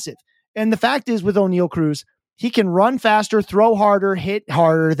impressive. And the fact is with O'Neal Cruz, he can run faster, throw harder, hit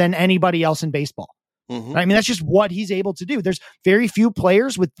harder than anybody else in baseball. I mean, that's just what he's able to do. There's very few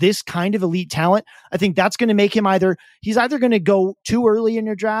players with this kind of elite talent. I think that's going to make him he's either going to go too early in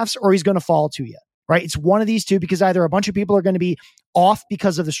your drafts or he's going to fall to you, right? It's one of these two because either a bunch of people are going to be off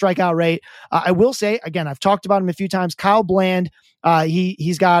because of the strikeout rate. I will say, again, I've talked about him a few times. Kyle Bland,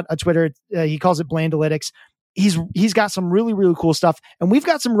 he's got a Twitter. He calls it Blandalytics. He's got some really, really cool stuff. And we've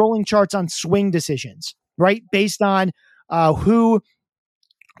got some rolling charts on swing decisions, right? Based on who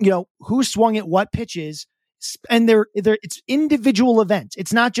swung at what pitches, and it's individual events.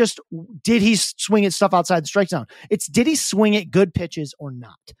 It's not just did he swing at stuff outside the strike zone. It's did he swing at good pitches or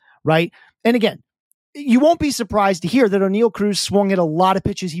not, right? And again, you won't be surprised to hear that O'Neal Cruz swung at a lot of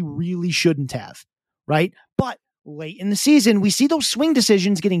pitches he really shouldn't have, right? But late in the season, we see those swing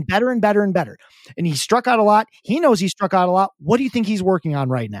decisions getting better and better and better. And he struck out a lot. He knows he struck out a lot. What do you think he's working on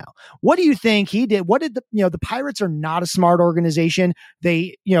right now? What do you think he did? What did the Pirates are not a smart organization.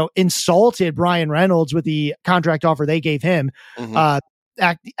 They, insulted Brian Reynolds with the contract offer they gave him,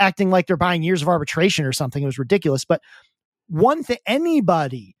 acting like they're buying years of arbitration or something. It was ridiculous. But one thing,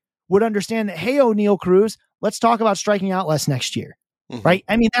 anybody would understand that, hey, O'Neal Cruz, let's talk about striking out less next year. Right.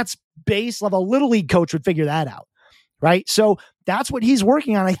 I mean, that's base level. Little league coach would figure that out. Right. So that's what he's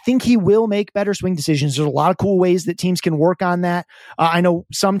working on. I think he will make better swing decisions. There's a lot of cool ways that teams can work on that. I know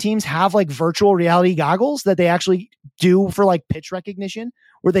some teams have like virtual reality goggles that they actually do for like pitch recognition,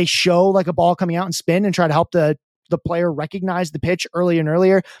 where they show like a ball coming out and spin and try to help the player recognize the pitch earlier and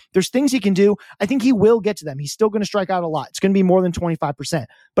earlier. There's things he can do. I think he will get to them. He's still going to strike out a lot. It's going to be more than 25%.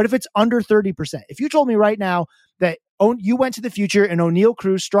 But if it's under 30%, if you told me right now that you went to the future and O'Neal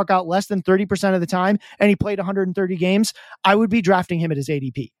Cruz struck out less than 30% of the time and he played 130 games, I would be drafting him at his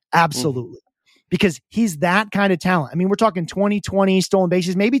ADP. Absolutely. Because he's that kind of talent. I mean, we're talking 20-20 stolen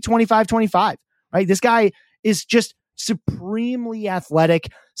bases, maybe 25-25, right? This guy is just supremely athletic,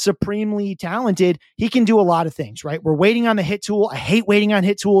 supremely talented. He can do a lot of things, right? We're waiting on the hit tool. I hate waiting on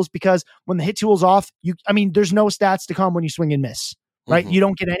hit tools because when the hit tool's off, there's no stats to come when you swing and miss, right? You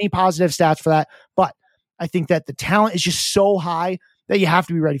don't get any positive stats for that. But I think that the talent is just so high that you have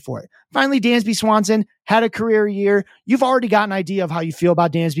to be ready for it. Finally, Dansby Swanson had a career year. You've already got an idea of how you feel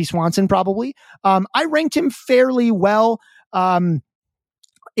about Dansby Swanson, probably. I ranked him fairly well. In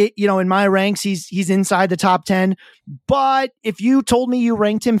my ranks, he's inside the top 10. But if you told me you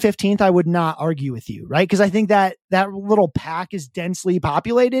ranked him 15th, I would not argue with you, right? Because I think that little pack is densely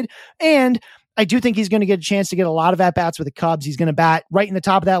populated. And I do think he's going to get a chance to get a lot of at-bats with the Cubs. He's going to bat right in the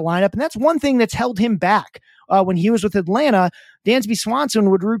top of that lineup, and that's one thing that's held him back. When he was with Atlanta, Dansby Swanson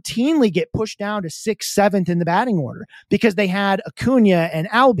would routinely get pushed down to 6th, 7th in the batting order because they had Acuna and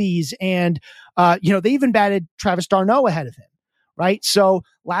Albies, and they even batted Travis d'Arnaud ahead of him. Right. So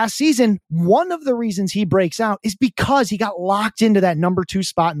last season, one of the reasons he breaks out is because he got locked into that number 2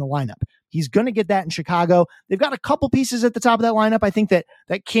 spot in the lineup. He's going to get that in Chicago. They've got a couple pieces at the top of that lineup. I think that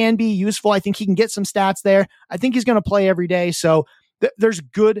can be useful. I think he can get some stats there. I think he's going to play every day. So there's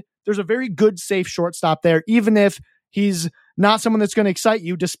a very good, safe shortstop there, even if he's not someone that's going to excite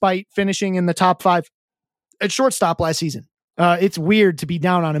you despite finishing in the top 5 at shortstop last season. It's weird to be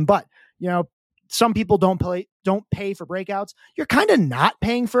down on him, but some people don't pay for breakouts. You're kind of not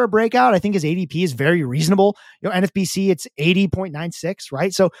paying for a breakout. I think his ADP is very reasonable. NFBC, it's 80.96,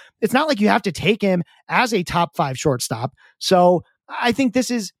 right? So it's not like you have to take him as a top 5 shortstop. So I think this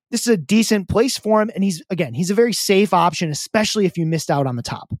is a decent place for him. And he's a very safe option, especially if you missed out on the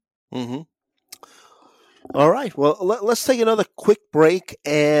top. Mm-hmm. All right. Well, let's take another quick break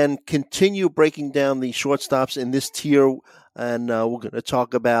and continue breaking down the shortstops in this tier. And we're going to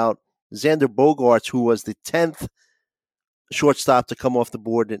talk about Xander Bogaerts, who was the 10th shortstop to come off the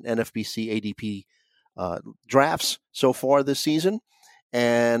board in NFBC ADP drafts so far this season.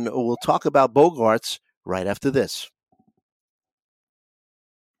 And we'll talk about Bogaerts right after this.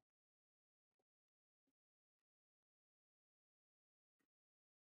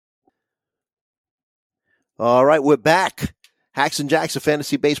 All right, we're back. Hacks and Jacks, a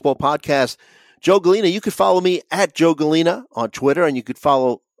fantasy baseball podcast. Joe Galena, you could follow me at Joe Galena on Twitter, and you could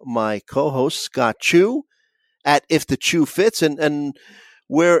follow my co-host Scott Chu at If the Chu Fits, and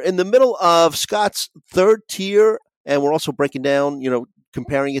we're in the middle of Scott's third tier, and we're also breaking down,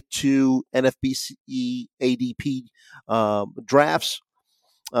 comparing it to NFBC ADP drafts.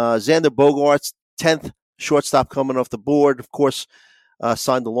 Xander Bogaerts, 10th shortstop coming off the board, of course,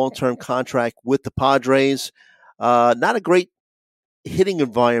 signed a long-term contract with the Padres. Not a great hitting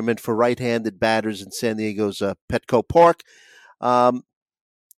environment for right-handed batters in San Diego's Petco Park.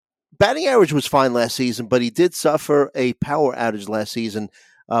 Batting average was fine last season, but he did suffer a power outage last season.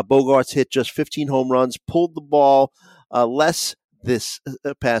 Bogaerts hit just 15 home runs, pulled the ball less this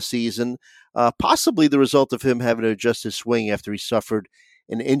past season, possibly the result of him having to adjust his swing after he suffered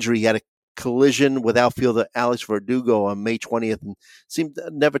an injury. He had a collision with outfielder Alex Verdugo on May 20th and seemed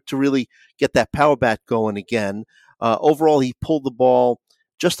never to really get that power bat going again. Overall, he pulled the ball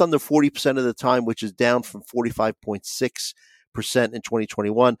just under 40% of the time, which is down from 45.6% in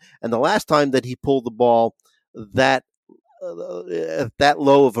 2021. And the last time that he pulled the ball that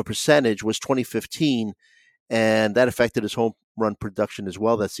low of a percentage was 2015, and that affected his home run production as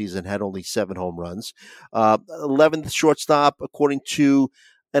well. That season had only 7 home runs. 11th shortstop, according to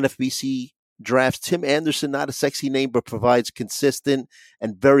NFBC drafts. Tim Anderson, not a sexy name, but provides consistent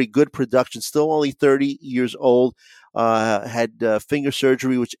and very good production. Still only 30 years old. Had finger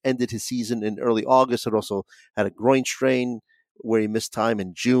surgery, which ended his season in early August. It also had a groin strain where he missed time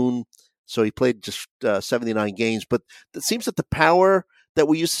in June. So he played just 79 games. But it seems that the power that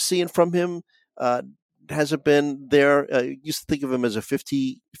we used to seeing from him hasn't been there. Used to think of him as a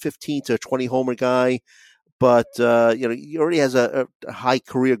 15 to 20 homer guy. But, he already has a high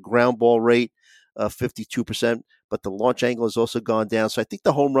career ground ball rate, 52%. But the launch angle has also gone down. So I think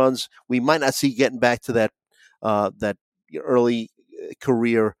the home runs, we might not see getting back to that early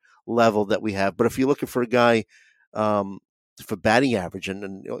career level that we have. But if you're looking for a guy for batting average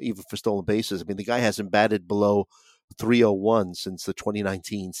and even for stolen bases, I mean, the guy hasn't batted below 301 since the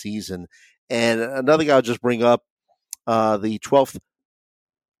 2019 season. And another guy I'll just bring up, the 12th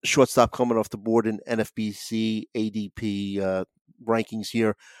shortstop coming off the board in NFBC ADP rankings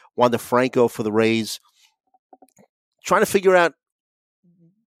here, Wander Franco for the Rays. Trying to figure out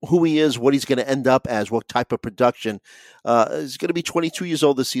who he is, what he's going to end up as, what type of production. He's going to be 22 years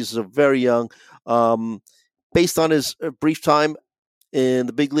old this season, so very young. Based on his brief time in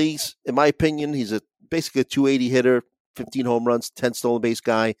the big leagues, in my opinion, he's basically a 280 hitter, 15 home runs, 10 stolen base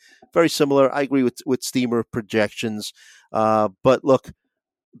guy. Very similar. I agree with Steamer projections. But look,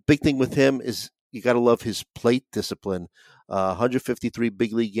 big thing with him is you got to love his plate discipline. 153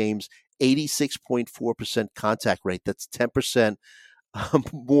 big league games, 86.4% contact rate. That's 10%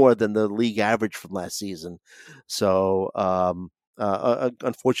 more than the league average from last season. So,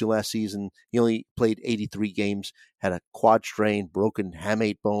 unfortunately, last season, he only played 83 games, had a quad strain, broken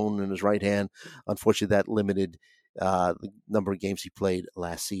hamate bone in his right hand. Unfortunately, that limited the number of games he played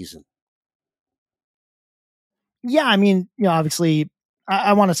last season. Yeah, I mean, obviously,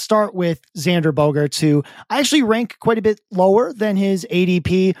 I want to start with Xander Bogaerts, who I actually rank quite a bit lower than his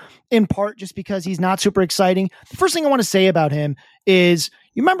ADP, in part just because he's not super exciting. The first thing I want to say about him is,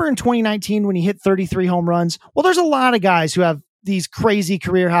 you remember in 2019 when he hit 33 home runs? Well, there's a lot of guys who have these crazy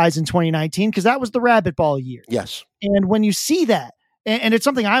career highs in 2019 because that was the rabbit ball year. Yes. And when you see that, and it's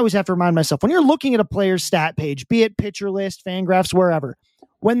something I always have to remind myself, when you're looking at a player's stat page, be it Pitcher List, Fangraphs, wherever,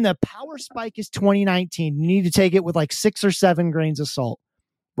 when the power spike is 2019, you need to take it with like 6 or 7 grains of salt,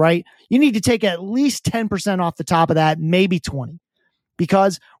 right? You need to take at least 10% off the top of that, maybe 20,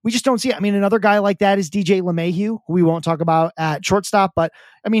 because we just don't see it. I mean, another guy like that is DJ LeMahieu, who we won't talk about at shortstop, but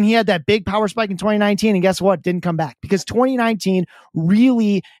I mean, he had that big power spike in 2019, and guess what? Didn't come back because 2019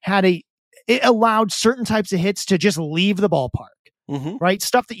 really it allowed certain types of hits to just leave the ballpark, right?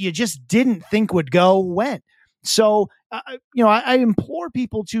 Stuff that you just didn't think would go went. So, I implore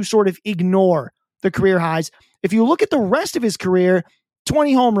people to sort of ignore the career highs. If you look at the rest of his career,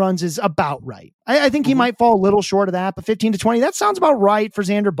 20 home runs is about right. I think he might fall a little short of that, but 15 to 20, that sounds about right for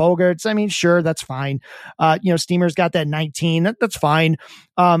Xander Bogaerts. I mean, sure, that's fine. Steamer's got that 19. That's fine.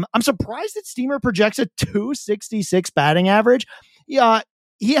 I'm surprised that Steamer projects a 266 batting average. Yeah,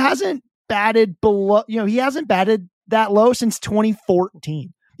 he hasn't batted below, he hasn't batted that low since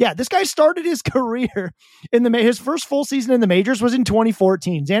 2014. Yeah, this guy started his career his first full season in the majors was in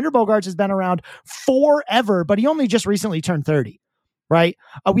 2014. Xander Bogaerts has been around forever, but he only just recently turned 30, right?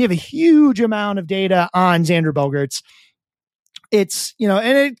 We have a huge amount of data on Xander Bogaerts. It's,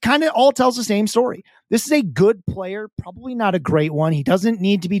 and it kind of all tells the same story. This is a good player, probably not a great one. He doesn't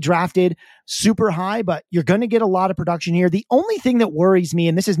need to be drafted super high, but you're going to get a lot of production here. The only thing that worries me,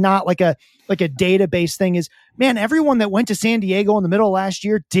 and this is not like a database thing, is, man, everyone that went to San Diego in the middle of last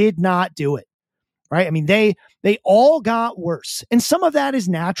year did not do it, right? I mean, they all got worse. And some of that is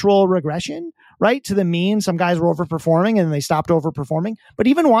natural regression, right? To the mean, some guys were overperforming and they stopped overperforming. But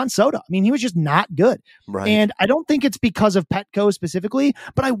even Juan Soto, I mean, he was just not good. Right. And I don't think it's because of Petco specifically,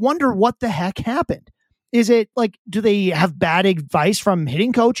 but I wonder what the heck happened. Is it like, do they have bad advice from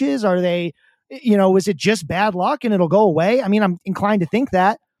hitting coaches? Are they, is it just bad luck and it'll go away? I mean, I'm inclined to think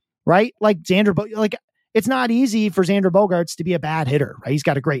that, right? Like it's not easy for Xander Bogaerts to be a bad hitter, right? He's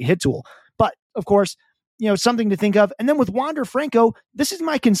got a great hit tool, but of course, something to think of. And then with Wander Franco, this is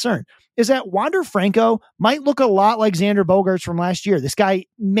my concern, is that Wander Franco might look a lot like Xander Bogaerts from last year. This guy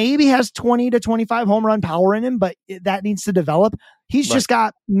maybe has 20 to 25 home run power in him, but that needs to develop. He's just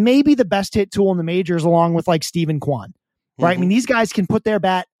got maybe the best hit tool in the majors, along with like Steven Kwan, right? I mean, these guys can put their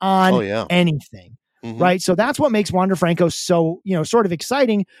bat on anything, right? So that's what makes Wander Franco so, sort of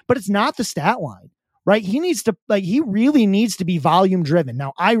exciting, but it's not the stat line, right? He really needs to be volume driven.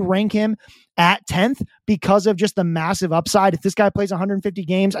 Now, I rank him at 10th because of just the massive upside. If this guy plays 150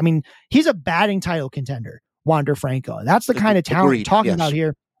 games, I mean, he's a batting title contender, Wander Franco. That's the kind of talent we're talking about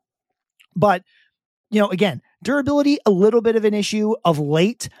here. But, again, durability, a little bit of an issue of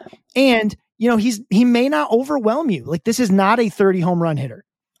late. And, he may not overwhelm you. Like, this is not a 30 home run hitter.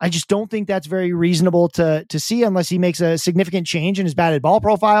 I just don't think that's very reasonable to see unless he makes a significant change in his batted ball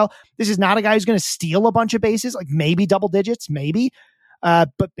profile. This is not a guy who's going to steal a bunch of bases, like maybe double digits, maybe,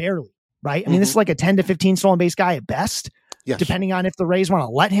 but barely, right? I mean, this is like a 10 to 15 stolen base guy at best, depending on if the Rays want to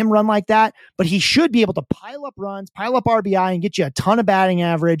let him run like that. But he should be able to pile up runs, pile up RBI, and get you a ton of batting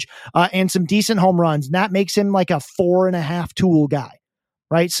average and some decent home runs. And that makes him like a 4.5 tool guy,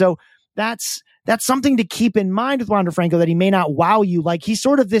 right? So that's something to keep in mind with Wander Franco, that he may not wow you. Like, he's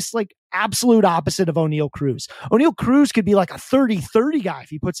sort of this like absolute opposite of O'Neal Cruz. O'Neal Cruz could be like a 30-30 guy if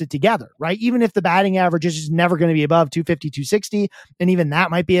he puts it together, right? Even if the batting average is just never going to be above 250, 260, and even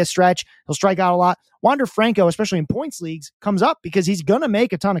that might be a stretch. He'll strike out a lot. Wander Franco, especially in points leagues, comes up because he's going to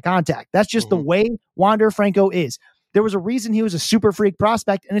make a ton of contact. That's just the way Wander Franco is. There was a reason he was a super freak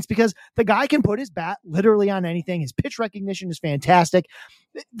prospect, and it's because the guy can put his bat literally on anything. His pitch recognition is fantastic.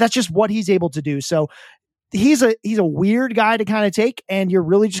 That's just what he's able to do. So he's a weird guy to kind of take, and you're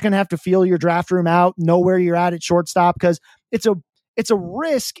really just going to have to feel your draft room out, know where you're at shortstop, because it's a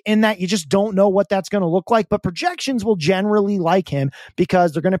risk in that you just don't know what that's going to look like. But projections will generally like him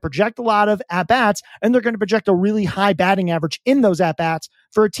because they're going to project a lot of at-bats, and they're going to project a really high batting average in those at-bats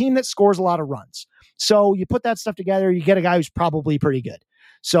for a team that scores a lot of runs. So you put that stuff together, you get a guy who's probably pretty good.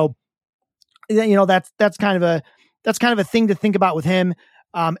 So, that's kind of a thing to think about with him.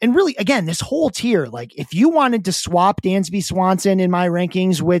 And really, again, this whole tier, like if you wanted to swap Dansby Swanson in my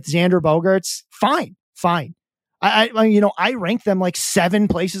rankings with Xander Bogaerts, fine. I rank them like 7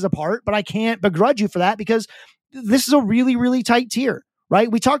 places apart, but I can't begrudge you for that because this is a really, really tight tier,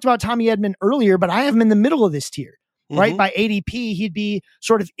 right? We talked about Tommy Edman earlier, but I have him in the middle of this tier. Right. By ADP, he'd be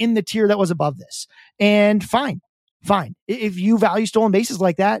sort of in the tier that was above this. And fine. fine. If you value stolen bases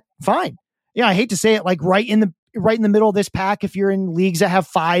like that, fine. Yeah, I hate to say it, like right in the middle of this pack. If you're in leagues that have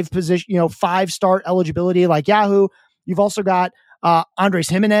 5 start eligibility, like Yahoo, you've also got Andres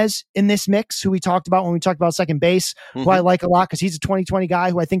Jimenez in this mix, who we talked about when we talked about second base, who I like a lot because he's a 2020 guy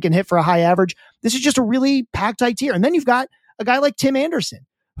who I think can hit for a high average. This is just a really packed tight tier. And then you've got a guy like Tim Anderson,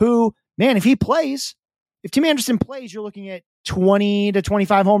 who, man, if Tim Anderson plays, you're looking at 20 to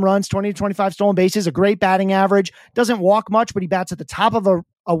 25 home runs, 20 to 25 stolen bases, a great batting average, doesn't walk much, but he bats at the top of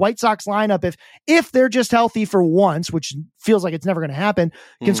a White Sox lineup. If they're just healthy for once, which feels like it's never going to happen,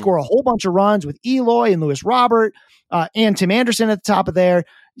 can score a whole bunch of runs with Eloy and Luis Robert and Tim Anderson at the top of there.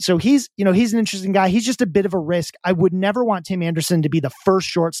 So he's an interesting guy. He's just a bit of a risk. I would never want Tim Anderson to be the first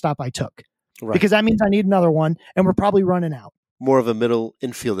shortstop I took, because that means I need another one, and we're probably running out. More of a middle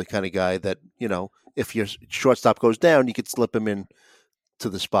infielder kind of guy that, if your shortstop goes down, you could slip him in to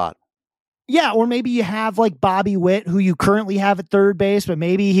the spot. Yeah, or maybe you have like Bobby Witt, who you currently have at third base, but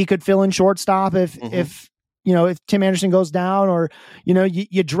maybe he could fill in shortstop if Tim Anderson goes down, or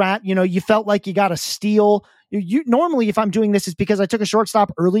you draft. You felt like you got a steal. You normally, if I'm doing this, it's because I took a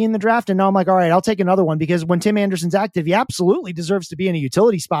shortstop early in the draft, and now I'm like, all right, I'll take another one, because when Tim Anderson's active, he absolutely deserves to be in a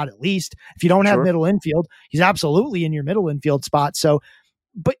utility spot at least. If you don't have middle infield, he's absolutely in your middle infield spot. So,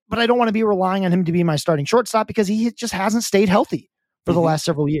 but I don't want to be relying on him to be my starting shortstop, because he just hasn't stayed healthy for the last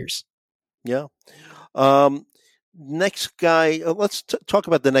several years. Yeah. Next guy, let's talk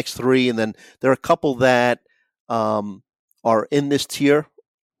about the next three, and then there are a couple that are in this tier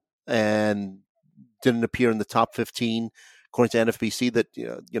and didn't appear in the top 15 according to NFBC that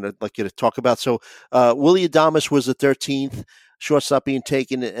I'd like you to talk about. So Willy Adames was the 13th shortstop being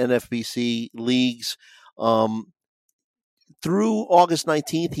taken in NFBC leagues. Through August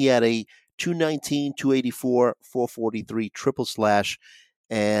 19th, he had a 219, 284, 443 triple slash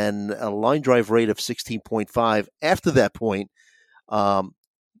and a line drive rate of 16.5. After that point, went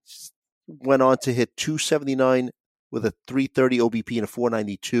on to hit 279 with a 330 OBP and a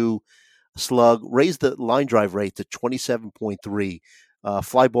 492 slug, raised the line drive rate to 27.3.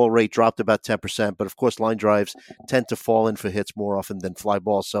 Fly ball rate dropped about 10%, but of course line drives tend to fall in for hits more often than fly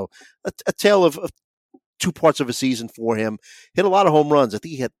balls. So a tale of two parts of a season for him. Hit a lot of home runs. I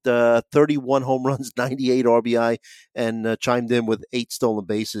think he had 31 home runs, 98 RBI, and chimed in with 8 stolen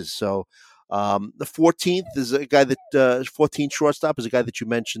bases. So the 14th is a guy that 14th shortstop is a guy that you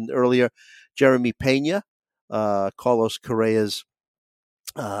mentioned earlier, Jeremy Pena, Carlos Correa's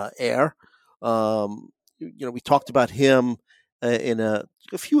heir. We talked about him in a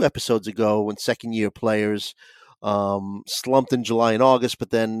few episodes ago when second-year players slumped in July and August, but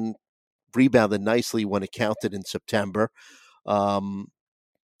then rebounded nicely when it counted in September.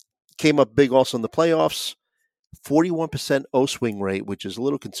 Came up big also in the playoffs. 41% O-swing rate, which is a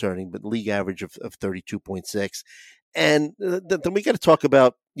little concerning, but league average of 32.6. And then we got to talk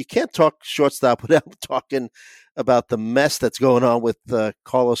about, you can't talk shortstop without talking about the mess that's going on with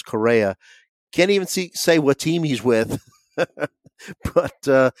Carlos Correa. Can't even say what team he's with.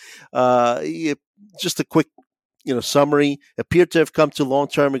 But just a quick summary. Appeared to have come to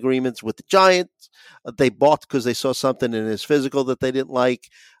long-term agreements with the Giants. They balked because they saw something in his physical that they didn't like.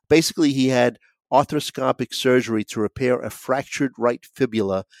 Basically, he had arthroscopic surgery to repair a fractured right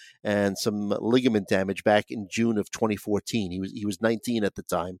fibula and some ligament damage back in June of 2014. He was 19 at the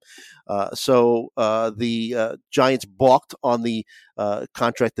time. So the Giants balked on the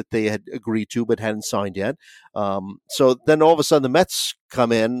contract that they had agreed to but hadn't signed yet. So then all of a sudden the Mets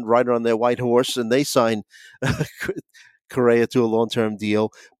come in, rider on their white horse, and they sign Correa to a long-term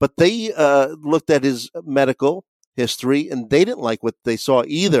deal. But they looked at his medical history, and they didn't like what they saw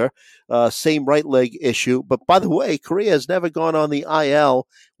either. Same right leg issue. But by the way, Correa has never gone on the IL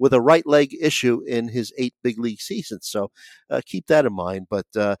with a right leg issue in his 8 big league seasons. So keep that in mind. But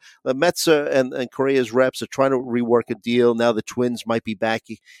the Mets and Correa's reps are trying to rework a deal. Now the Twins might be back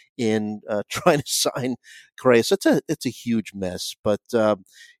in trying to sign Correa. So it's a huge mess. But,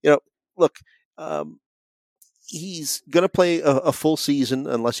 look, he's going to play a full season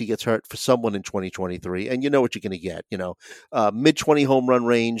unless he gets hurt for someone in 2023. And you know what you're going to get, mid-20 home run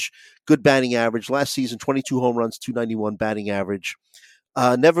range, good batting average. Last season, 22 home runs, 291 batting average.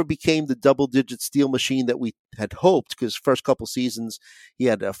 Never became the double-digit steal machine that we had hoped, because first couple seasons he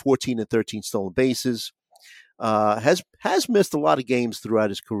had 14 and 13 stolen bases. Has missed a lot of games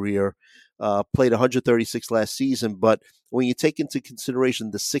throughout his career. Played 136 last season, but when you take into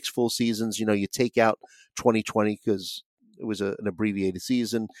consideration the 6 full seasons, you take out 2020 because it was an abbreviated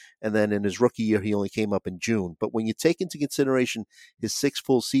season, and then in his rookie year he only came up in June. But when you take into consideration his 6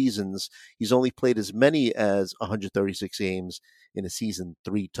 full seasons, he's only played as many as 136 games in a season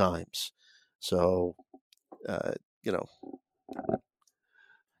 3 times. So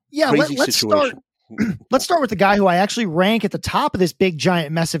crazy let's situation. Let's start with the guy who I actually rank at the top of this big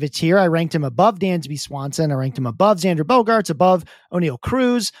giant mess of a tier. I ranked him above Dansby Swanson. I ranked him above Xander Bogaerts, above O'Neal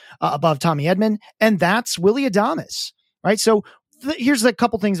Cruz, above Tommy Edman, and that's Willy Adames, right? So here's a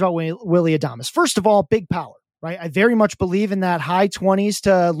couple things about Willy Adames. First of all, big power, right? I very much believe in that high 20s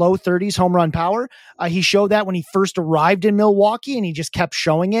to low 30s home run power. He showed that when he first arrived in Milwaukee, and he just kept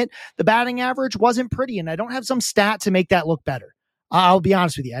showing it. The batting average wasn't pretty, and I don't have some stat to make that look better. I'll be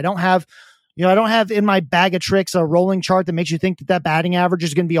honest with you. I don't have in my bag of tricks a rolling chart that makes you think that batting average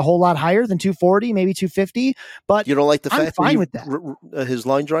is going to be a whole lot higher than 240, maybe 250. But you don't like the fact fine with that. His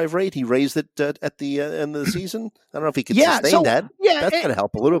line drive rate, he raised it at the end of the season. I don't know if he could sustain that. Yeah, that's going to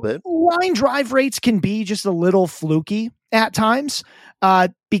help a little bit. Line drive rates can be just a little fluky at times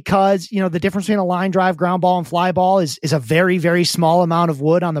because the difference between a line drive, ground ball, and fly ball is a very, very small amount of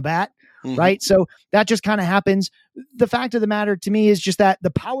wood on the bat. Mm-hmm. Right. So that just kind of happens. The fact of the matter to me is just that the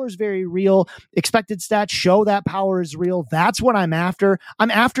power is very real. Expected stats show that power is real. That's what I'm after.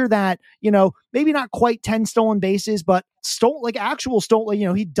 I'm after that, maybe not quite 10 stolen bases, but actual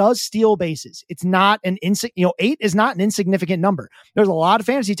stolen, he does steal bases. It's not 8 is not an insignificant number. There's a lot of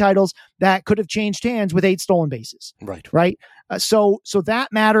fantasy titles that could have changed hands with 8 stolen bases. Right. So that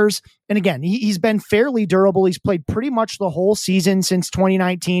matters. And again, he's been fairly durable. He's played pretty much the whole season since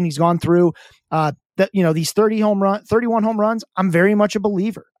 2019. He's gone through these 31 home runs. I'm very much a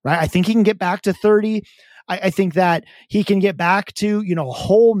believer, right? I think he can get back to 30. I think that he can get back to, a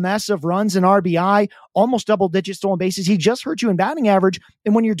whole mess of runs and RBI, almost double-digit stolen bases. He just hurt you in batting average.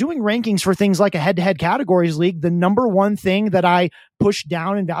 And when you're doing rankings for things like a head-to-head categories league, the number one thing that I push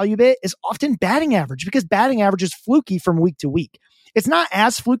down in value bit is often batting average, because batting average is fluky from week to week. It's not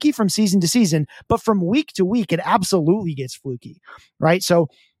as fluky from season to season, but from week to week, it absolutely gets fluky, right? So,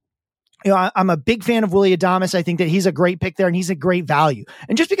 I'm a big fan of Willy Adames. I think that he's a great pick there, and he's a great value.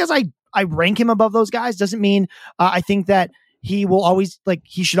 And just because I rank him above those guys doesn't mean I think that he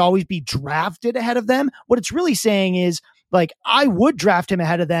should always be drafted ahead of them. What it's really saying is, I would draft him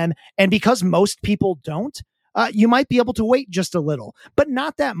ahead of them, and because most people don't, you might be able to wait just a little, but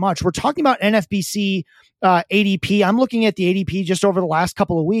not that much. We're talking about NFBC ADP. I'm looking at the ADP just over the last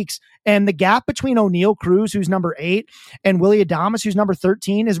couple of weeks, and the gap between O'Neal Cruz, who's number 8, and Willy Adames, who's number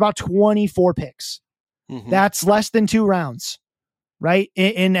 13, is about 24 picks. Mm-hmm. That's less than 2 rounds, right?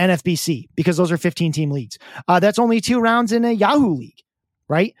 In NFBC, because those are 15-team leagues. That's only 2 rounds in a Yahoo league,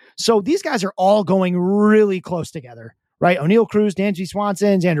 right? So these guys are all going really close together, right? O'Neal Cruz, Dansby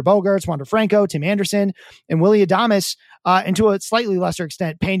Swanson, Xander Bogaerts, Wander Franco, Tim Anderson, and Willy Adames, and to a slightly lesser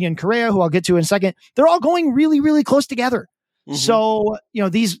extent, Pena and Correa, who I'll get to in a second. They're all going really, really close together. Mm-hmm. So,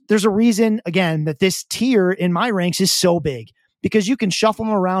 there's a reason, again, that this tier in my ranks is so big, because you can shuffle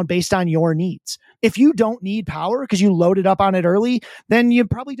them around based on your needs. If you don't need power because you loaded up on it early, then you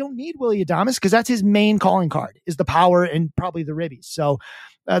probably don't need Willy Adames, because that's his main calling card, is the power and probably the ribbies. So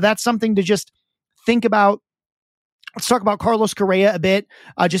that's something to just think about. Let's talk about Carlos Correa a bit,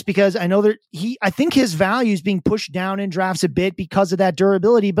 just because I know that I think his value is being pushed down in drafts a bit because of that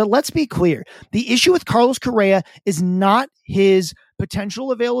durability. But let's be clear. The issue with Carlos Correa is not his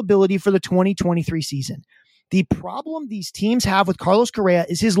potential availability for the 2023 season. The problem these teams have with Carlos Correa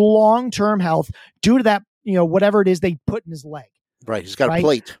is his long-term health due to that, whatever it is they put in his leg. Right. He's got a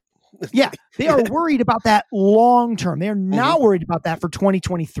plate. Yeah, they are worried about that long term. They're not worried about that for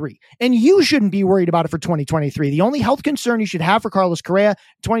 2023. And you shouldn't be worried about it for 2023. The only health concern you should have for Carlos Correa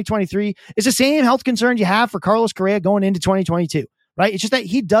in 2023 is the same health concerns you have for Carlos Correa going into 2022, right? It's just that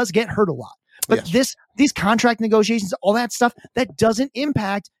he does get hurt a lot. But these contract negotiations, all that stuff, that doesn't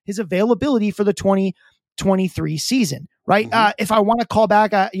impact his availability for the 2023 season, right? Mm-hmm. If I want to call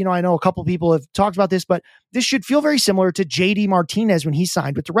back, I know a couple people have talked about this, but this should feel very similar to JD Martinez when he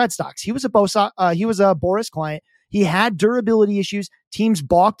signed with the Red Sox. He was a Boras client. He had durability issues. Teams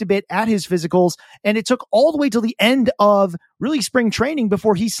balked a bit at his physicals, and it took all the way till the end of really spring training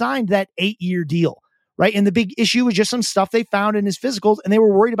before he signed that 8-year deal. Right. And the big issue was just some stuff they found in his physicals, and they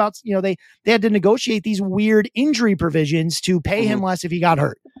were worried about, they had to negotiate these weird injury provisions to pay him less if he got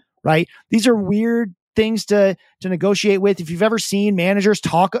hurt. Right. These are weird things to negotiate with. If you've ever seen managers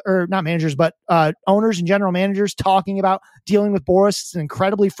talk, or not managers, but owners and general managers talking about dealing with Boras, it's an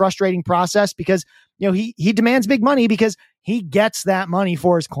incredibly frustrating process, because he demands big money because he gets that money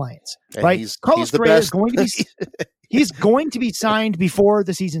for his clients. And right. Carlos Correa is going to be he's going to be signed before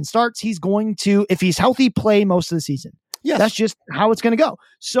the season starts. He's going to, if he's healthy, play most of the season. Yes. That's just how it's going to go.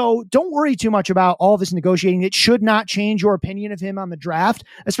 So don't worry too much about all this negotiating. It should not change your opinion of him on the draft,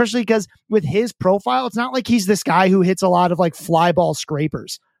 especially because with his profile, it's not like he's this guy who hits a lot of fly ball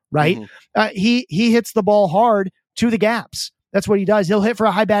scrapers, right? Mm-hmm. He hits the ball hard to the gaps. That's what he does. He'll hit for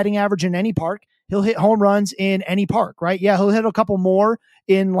a high batting average in any park. He'll hit home runs in any park, right? Yeah, he'll hit a couple more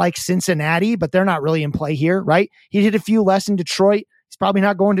in like Cincinnati, but they're not really in play here, right? He hit a few less in Detroit. He's probably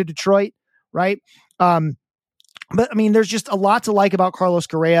not going to Detroit, right? But I mean, there's just a lot to like about Carlos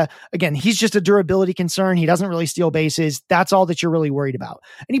Correa. Again, he's just a durability concern. He doesn't really steal bases. That's all that you're really worried about.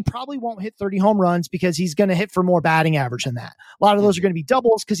 And he probably won't hit 30 home runs because he's going to hit for more batting average than that. A lot of those are going to be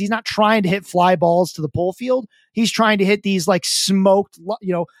doubles because he's not trying to hit fly balls to the pull field. He's trying to hit these like smoked,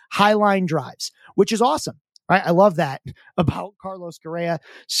 high line drives, which is awesome. Right. I love that about Carlos Correa.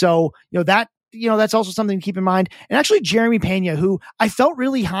 So, that's also something to keep in mind. And actually Jeremy Pena, who I felt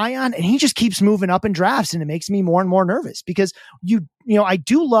really high on, and he just keeps moving up in drafts, and it makes me more and more nervous because I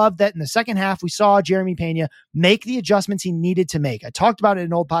do love that in the second half, we saw Jeremy Pena make the adjustments he needed to make. I talked about it in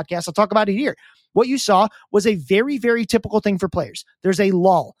an old podcast. I'll talk about it here. What you saw was a very, very typical thing for players. There's a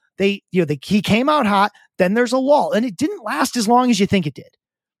lull. He came out hot, then there's a lull, and it didn't last as long as you think it did,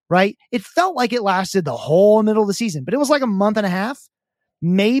 right? It felt like it lasted the whole middle of the season, but it was like a month and a half.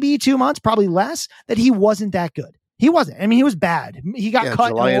 Maybe 2 months, probably less, that he wasn't that good. He wasn't. I mean, he was bad. He got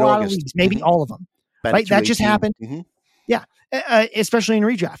cut in a lot of leagues, maybe all of them. Right? That just happened. Mm-hmm. Yeah. Especially in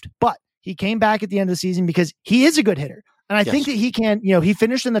redraft. But he came back at the end of the season because he is a good hitter. And I think that he can, he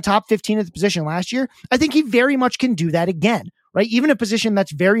finished in the top 15 of the position last year. I think he very much can do that again, right? Even a position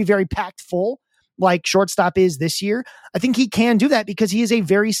that's very, very packed full, like shortstop is this year. I think he can do that because he is a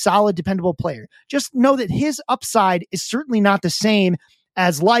very solid, dependable player. Just know that his upside is certainly not the same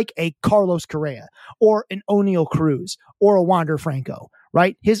as like a Carlos Correa or an O'Neal Cruz or a Wander Franco,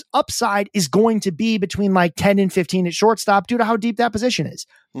 right? His upside is going to be between like 10 and 15 at shortstop due to how deep that position is.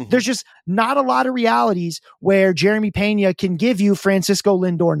 Mm-hmm. There's just not a lot of realities where Jeremy Pena can give you Francisco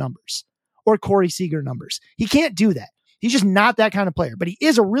Lindor numbers or Corey Seager numbers. He can't do that. He's just not that kind of player, but he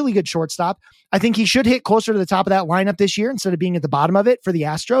is a really good shortstop. I think he should hit closer to the top of that lineup this year instead of being at the bottom of it for the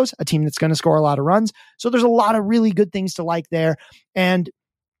Astros, a team that's going to score a lot of runs. So there's a lot of really good things to like there. And,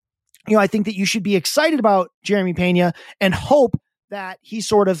 I think that you should be excited about Jeremy Pena and hope that he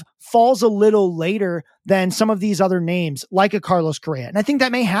sort of falls a little later than some of these other names like a Carlos Correa. And I think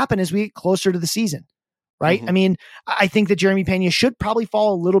that may happen as we get closer to the season. Right. Mm-hmm. I mean, I think that Jeremy Pena should probably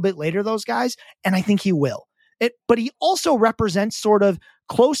fall a little bit later, those guys. And I think he will. But he also represents sort of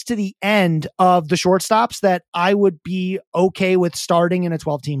close to the end of the shortstops that I would be okay with starting in a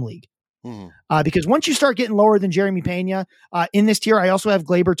 12-team league. Mm-hmm. Because once you start getting lower than Jeremy Pena in this tier, I also have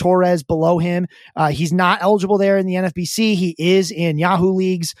Gleyber Torres below him. He's not eligible there in the NFBC. He is in Yahoo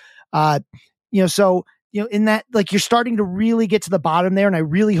leagues. So in that, like, you're starting to really get to the bottom there. And I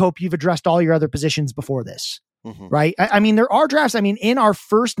really hope you've addressed all your other positions before this. Mm-hmm. Right. I mean, there are drafts. I mean, in our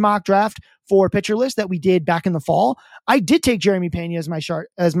first mock draft for Pitcher List that we did back in the fall, I did take Jeremy Pena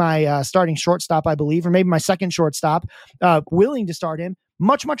as my starting shortstop, I believe, or maybe my second shortstop, willing to start him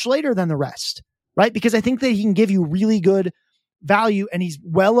much, much later than the rest. Right. Because I think that he can give you really good value and he's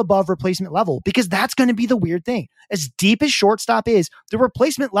well above replacement level, because that's going to be the weird thing. As deep as shortstop is, the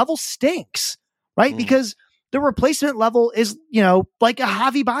replacement level stinks. Right. Because the replacement level is, like a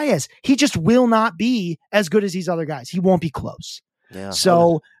Javi Baez. He just will not be as good as these other guys. He won't be close. Yeah.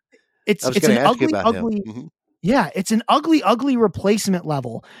 So it's an ugly, mm-hmm. Yeah, it's an ugly replacement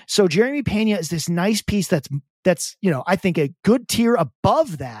level. So Jeremy Pena is this nice piece that's I think a good tier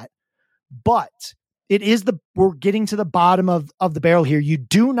above that, but we're getting to the bottom of the barrel here. You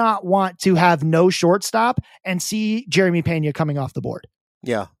do not want to have no shortstop and see Jeremy Pena coming off the board.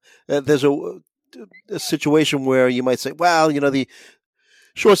 Yeah. There's a situation where you might say, well, the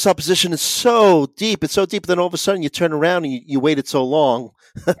shortstop position is so deep. It's so deep. Then all of a sudden you turn around and you waited so long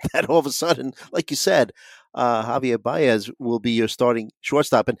that all of a sudden, like you said, Javier Baez will be your starting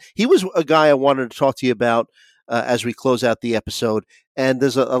shortstop. And he was a guy I wanted to talk to you about as we close out the episode. And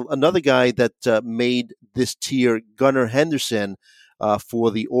there's another guy that made this tier, Gunnar Henderson, for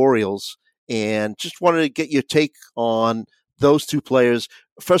the Orioles. And just wanted to get your take on those two players.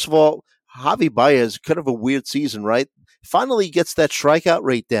 First of all, Javi Baez, kind of a weird season, right? Finally gets that strikeout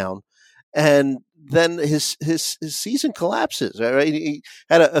rate down, and then his season collapses. Right? He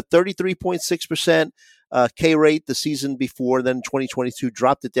had a 33.6% K rate the season before. Then 2022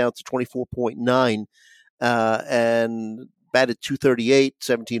 dropped it down to 24.9, and batted .238,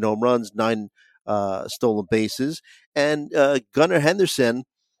 17 home runs, 9 stolen bases. And Gunnar Henderson,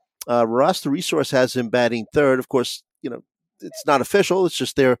 Roster Resource has him batting third. Of course, it's not official. It's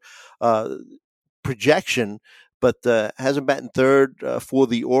just their projection, but has him batting third for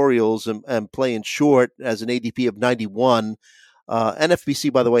the Orioles and playing short as an ADP of 91.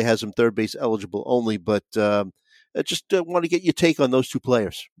 NFBC, by the way, has him third base eligible only, but I just want to get your take on those two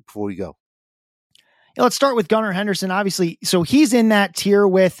players before we go. Let's start with Gunnar Henderson, obviously. So he's in that tier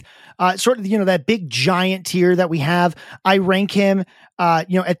with sort of, that big giant tier that we have. I rank him,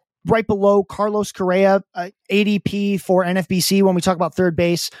 at right below Carlos Correa, ADP for NFBC. When we talk about third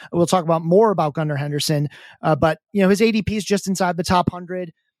base, we'll talk about more about Gunnar Henderson. But his ADP is just inside the top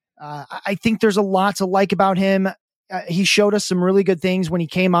 100. I think there's a lot to like about him. He showed us some really good things when he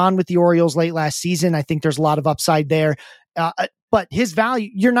came on with the Orioles late last season. I think there's a lot of upside there. But his value,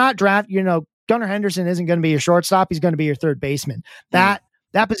 you're not Gunnar Henderson isn't going to be your shortstop. He's going to be your third baseman. That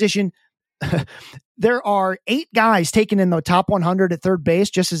position, there are 8 guys taken in the top 100 at third base,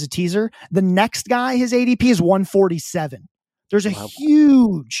 just as a teaser. The next guy, his ADP is 147. There's a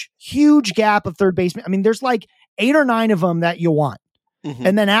huge gap of third baseman. I mean, there's like 8 or 9 of them that you want. Mm-hmm.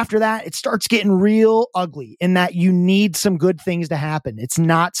 And then after that, it starts getting real ugly in that you need some good things to happen. It's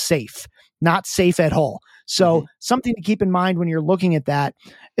not safe at all. So something to keep in mind when you're looking at that.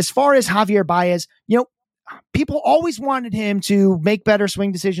 As far as Javier Baez, people always wanted him to make better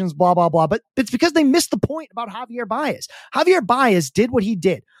swing decisions, blah, blah, blah. But it's because they missed the point about Javier Baez. Javier Baez did what he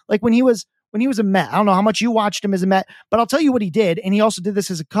did. Like when he was a Met, I don't know how much you watched him as a Met, but I'll tell you what he did. And he also did this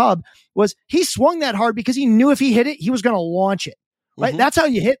as a Cub, was he swung that hard because he knew if he hit it, he was going to launch it. Right? That's how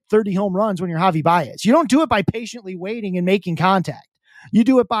you hit 30 home runs when you're Javi Baez. You don't do it by patiently waiting and making contact. You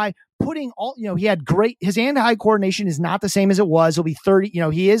do it by putting he had his hand-eye coordination is not the same as it was. He'll be 30,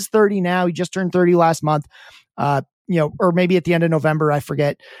 he is 30 now. He just turned 30 last month, or maybe at the end of November, I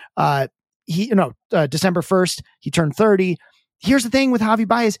forget. December 1st, he turned 30. Here's the thing with Javi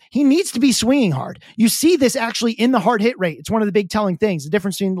Baez. He needs to be swinging hard. You see this actually in the hard hit rate. It's one of the big telling things, the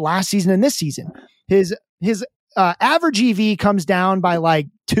difference between last season and this season. His average EV comes down by like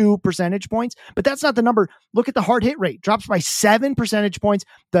 2 percentage points, but that's not the number. Look at the hard hit rate, drops by 7 percentage points.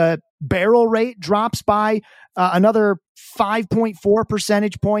 The barrel rate drops by another 5.4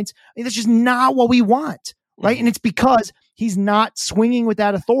 percentage points. I mean, that's just not what we want, right? And it's because he's not swinging with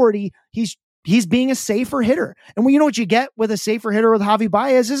that authority. He's being a safer hitter. And you know what you get with a safer hitter with Javi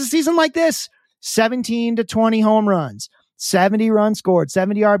Baez is a season like this: 17 to 20 home runs, 70 runs scored,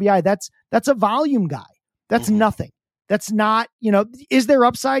 70 RBI. That's a volume guy. That's nothing. That's not, is there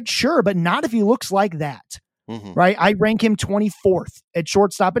upside? Sure, but not if he looks like that, right? I rank him 24th at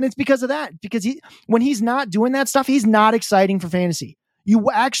shortstop, and it's because of that. Because when he's not doing that stuff, he's not exciting for fantasy. You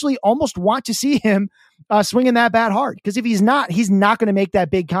actually almost want to see him swinging that bat hard, because if he's not going to make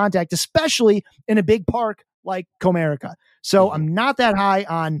that big contact, especially in a big park like Comerica. So I'm not that high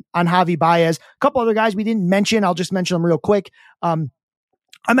on Javi Baez. A couple other guys we didn't mention. I'll just mention them real quick.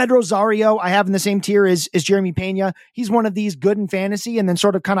 Ahmed Rosario, I have in the same tier as Jeremy Pena. He's one of these good in fantasy and then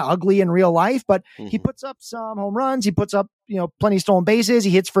sort of kind of ugly in real life, but he puts up some home runs. He puts up, plenty of stolen bases.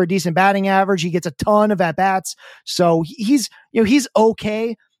 He hits for a decent batting average. He gets a ton of at-bats. So he's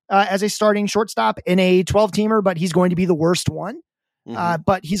okay as a starting shortstop in a 12-teamer, but he's going to be the worst one.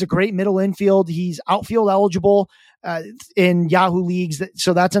 But he's a great middle infield. He's outfield eligible in Yahoo leagues.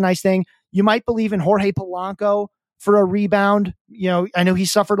 So that's a nice thing. You might believe in Jorge Polanco for a rebound. I know he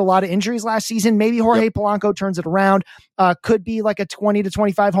suffered a lot of injuries last season. Maybe Jorge Polanco turns it around. Could be like a 20 to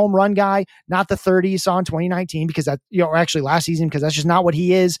 25 home run guy, not the 30 you saw in 2019, because that, or actually last season, because that's just not what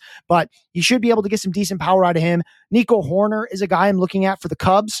he is, but you should be able to get some decent power out of him. Nico Horner is a guy I'm looking at for the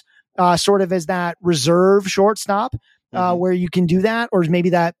Cubs, sort of as that reserve shortstop. Where you can do that, or maybe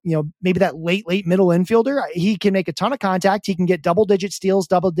that late middle infielder. He can make a ton of contact. He can get double-digit steals,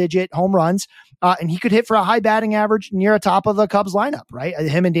 double-digit home runs, and he could hit for a high batting average near a top of the Cubs lineup, right?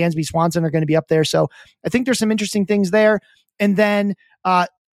 Him and Dansby Swanson are going to be up there. So I think there's some interesting things there. And then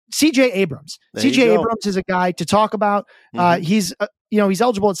CJ Abrams. CJ Abrams is a guy to talk about. He's he's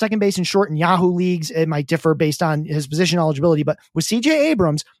eligible at second base and short in Yahoo leagues. It might differ based on his position eligibility, but with CJ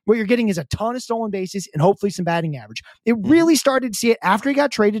Abrams, what you're getting is a ton of stolen bases and hopefully some batting average. It really started to see it after he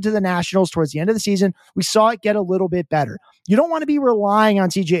got traded to the Nationals towards the end of the season. We saw it get a little bit better. You don't want to be relying on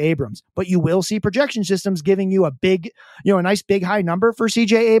CJ Abrams, but you will see projection systems giving you a nice big high number for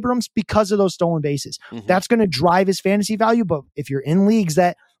CJ Abrams because of those stolen bases. That's going to drive his fantasy value. But if you're in leagues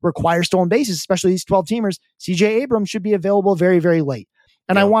that require stolen bases, especially these 12-teamers, CJ Abrams should be available very, very late.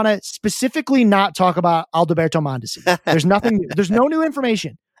 And I want to specifically not talk about Alberto Mondesi. There's nothing, there's no new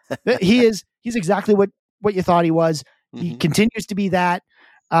information. He's exactly what you thought he was. He continues to be that.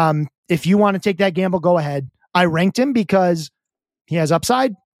 If you want to take that gamble, go ahead. I ranked him because he has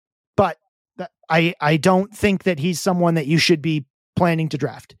upside, but I don't think that he's someone that you should be planning to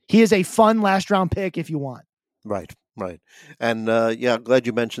draft. He is a fun last round pick if you want. Right. And I'm glad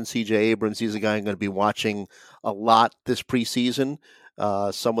you mentioned CJ Abrams. He's a guy I'm going to be watching a lot this preseason.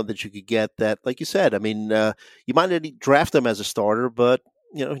 Someone that you could get that, like you said, I mean, you might not draft him as a starter, but,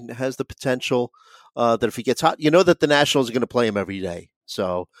 has the potential that if he gets hot, that the Nationals are going to play him every day.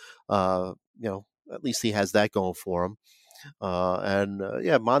 So, at least he has that going for him.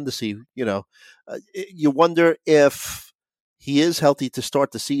 Mondesi, you wonder if he is healthy to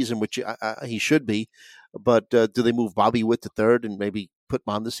start the season, which he should be. But do they move Bobby Witt to third and maybe put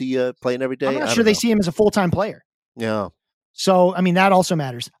Mondesi playing every day? I'm not sure they see him as a full-time player. Yeah. So, I mean, that also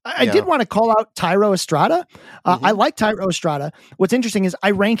matters. I did want to call out Thairo Estrada. I like Thairo Estrada. What's interesting is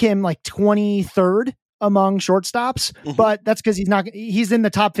I rank him like 23rd among shortstops, but that's because he's in the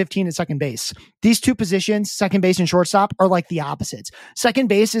top 15 at second base. These two positions, second base and shortstop, are like the opposites. Second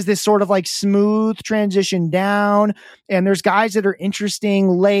base is this sort of like smooth transition down, and there's guys that are interesting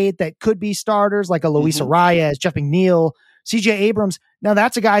late that could be starters, like a Luis Arias, Jeff McNeil, CJ Abrams. Now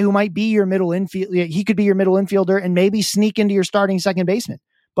that's a guy who might be your middle infield. He could be your middle infielder and maybe sneak into your starting second baseman.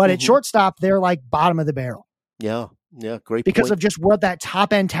 But at shortstop, they're like bottom of the barrel. Yeah. Yeah. Great. Because point. of just what that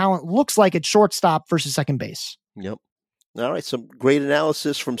top end talent looks like at shortstop versus second base. Yep. All right. Some great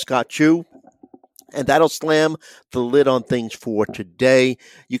analysis from Scott Chu. And that'll slam the lid on things for today.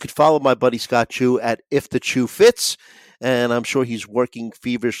 You could follow my buddy Scott Chu at If the Chu Fits. And I'm sure he's working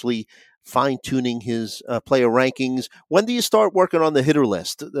feverishly, fine-tuning his player rankings. When do you start working on the hitter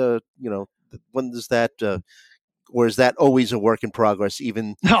list? When does that, or is that always a work in progress?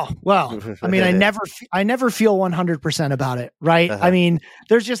 Even I mean, I never feel 100% about it, right? I mean,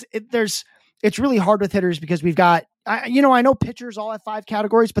 it's really hard with hitters because we've got, I know pitchers all have 5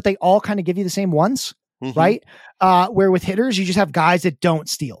 categories, but they all kind of give you the same ones, right? Where with hitters, you just have guys that don't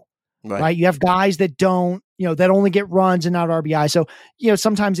steal, right? You have guys that don't, that only get runs and not RBI. So,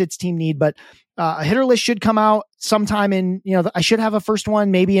 sometimes it's team need, but a hitter list should come out sometime in, I should have a first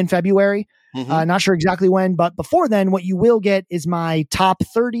one maybe in February. Not sure exactly when, but before then, what you will get is my top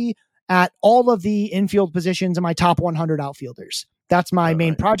 30 at all of the infield positions and my top 100 outfielders. That's my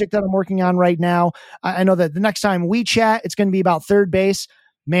main project that I'm working on right now. I know that the next time we chat, it's going to be about third base.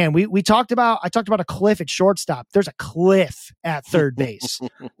 Man, I talked about a cliff at shortstop. There's a cliff at third base.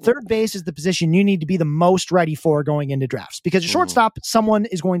 Third base is the position you need to be the most ready for going into drafts because at shortstop, someone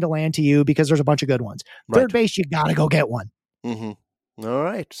is going to land to you because there's a bunch of good ones. Third base, you got to go get one. All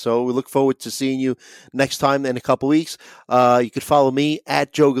right. So we look forward to seeing you next time in a couple weeks. You could follow me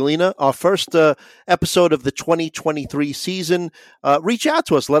at Joe Galena. Our first episode of the 2023 season. Reach out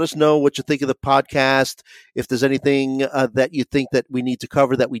to us. Let us know what you think of the podcast. If there's anything that you think that we need to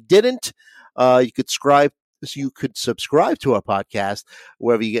cover that we didn't, you could subscribe to our podcast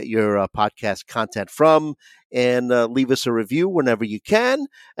wherever you get your podcast content from, and leave us a review whenever you can.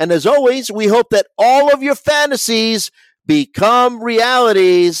 And as always, we hope that all of your fantasies become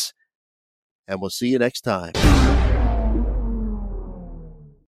realities, and we'll see you next time.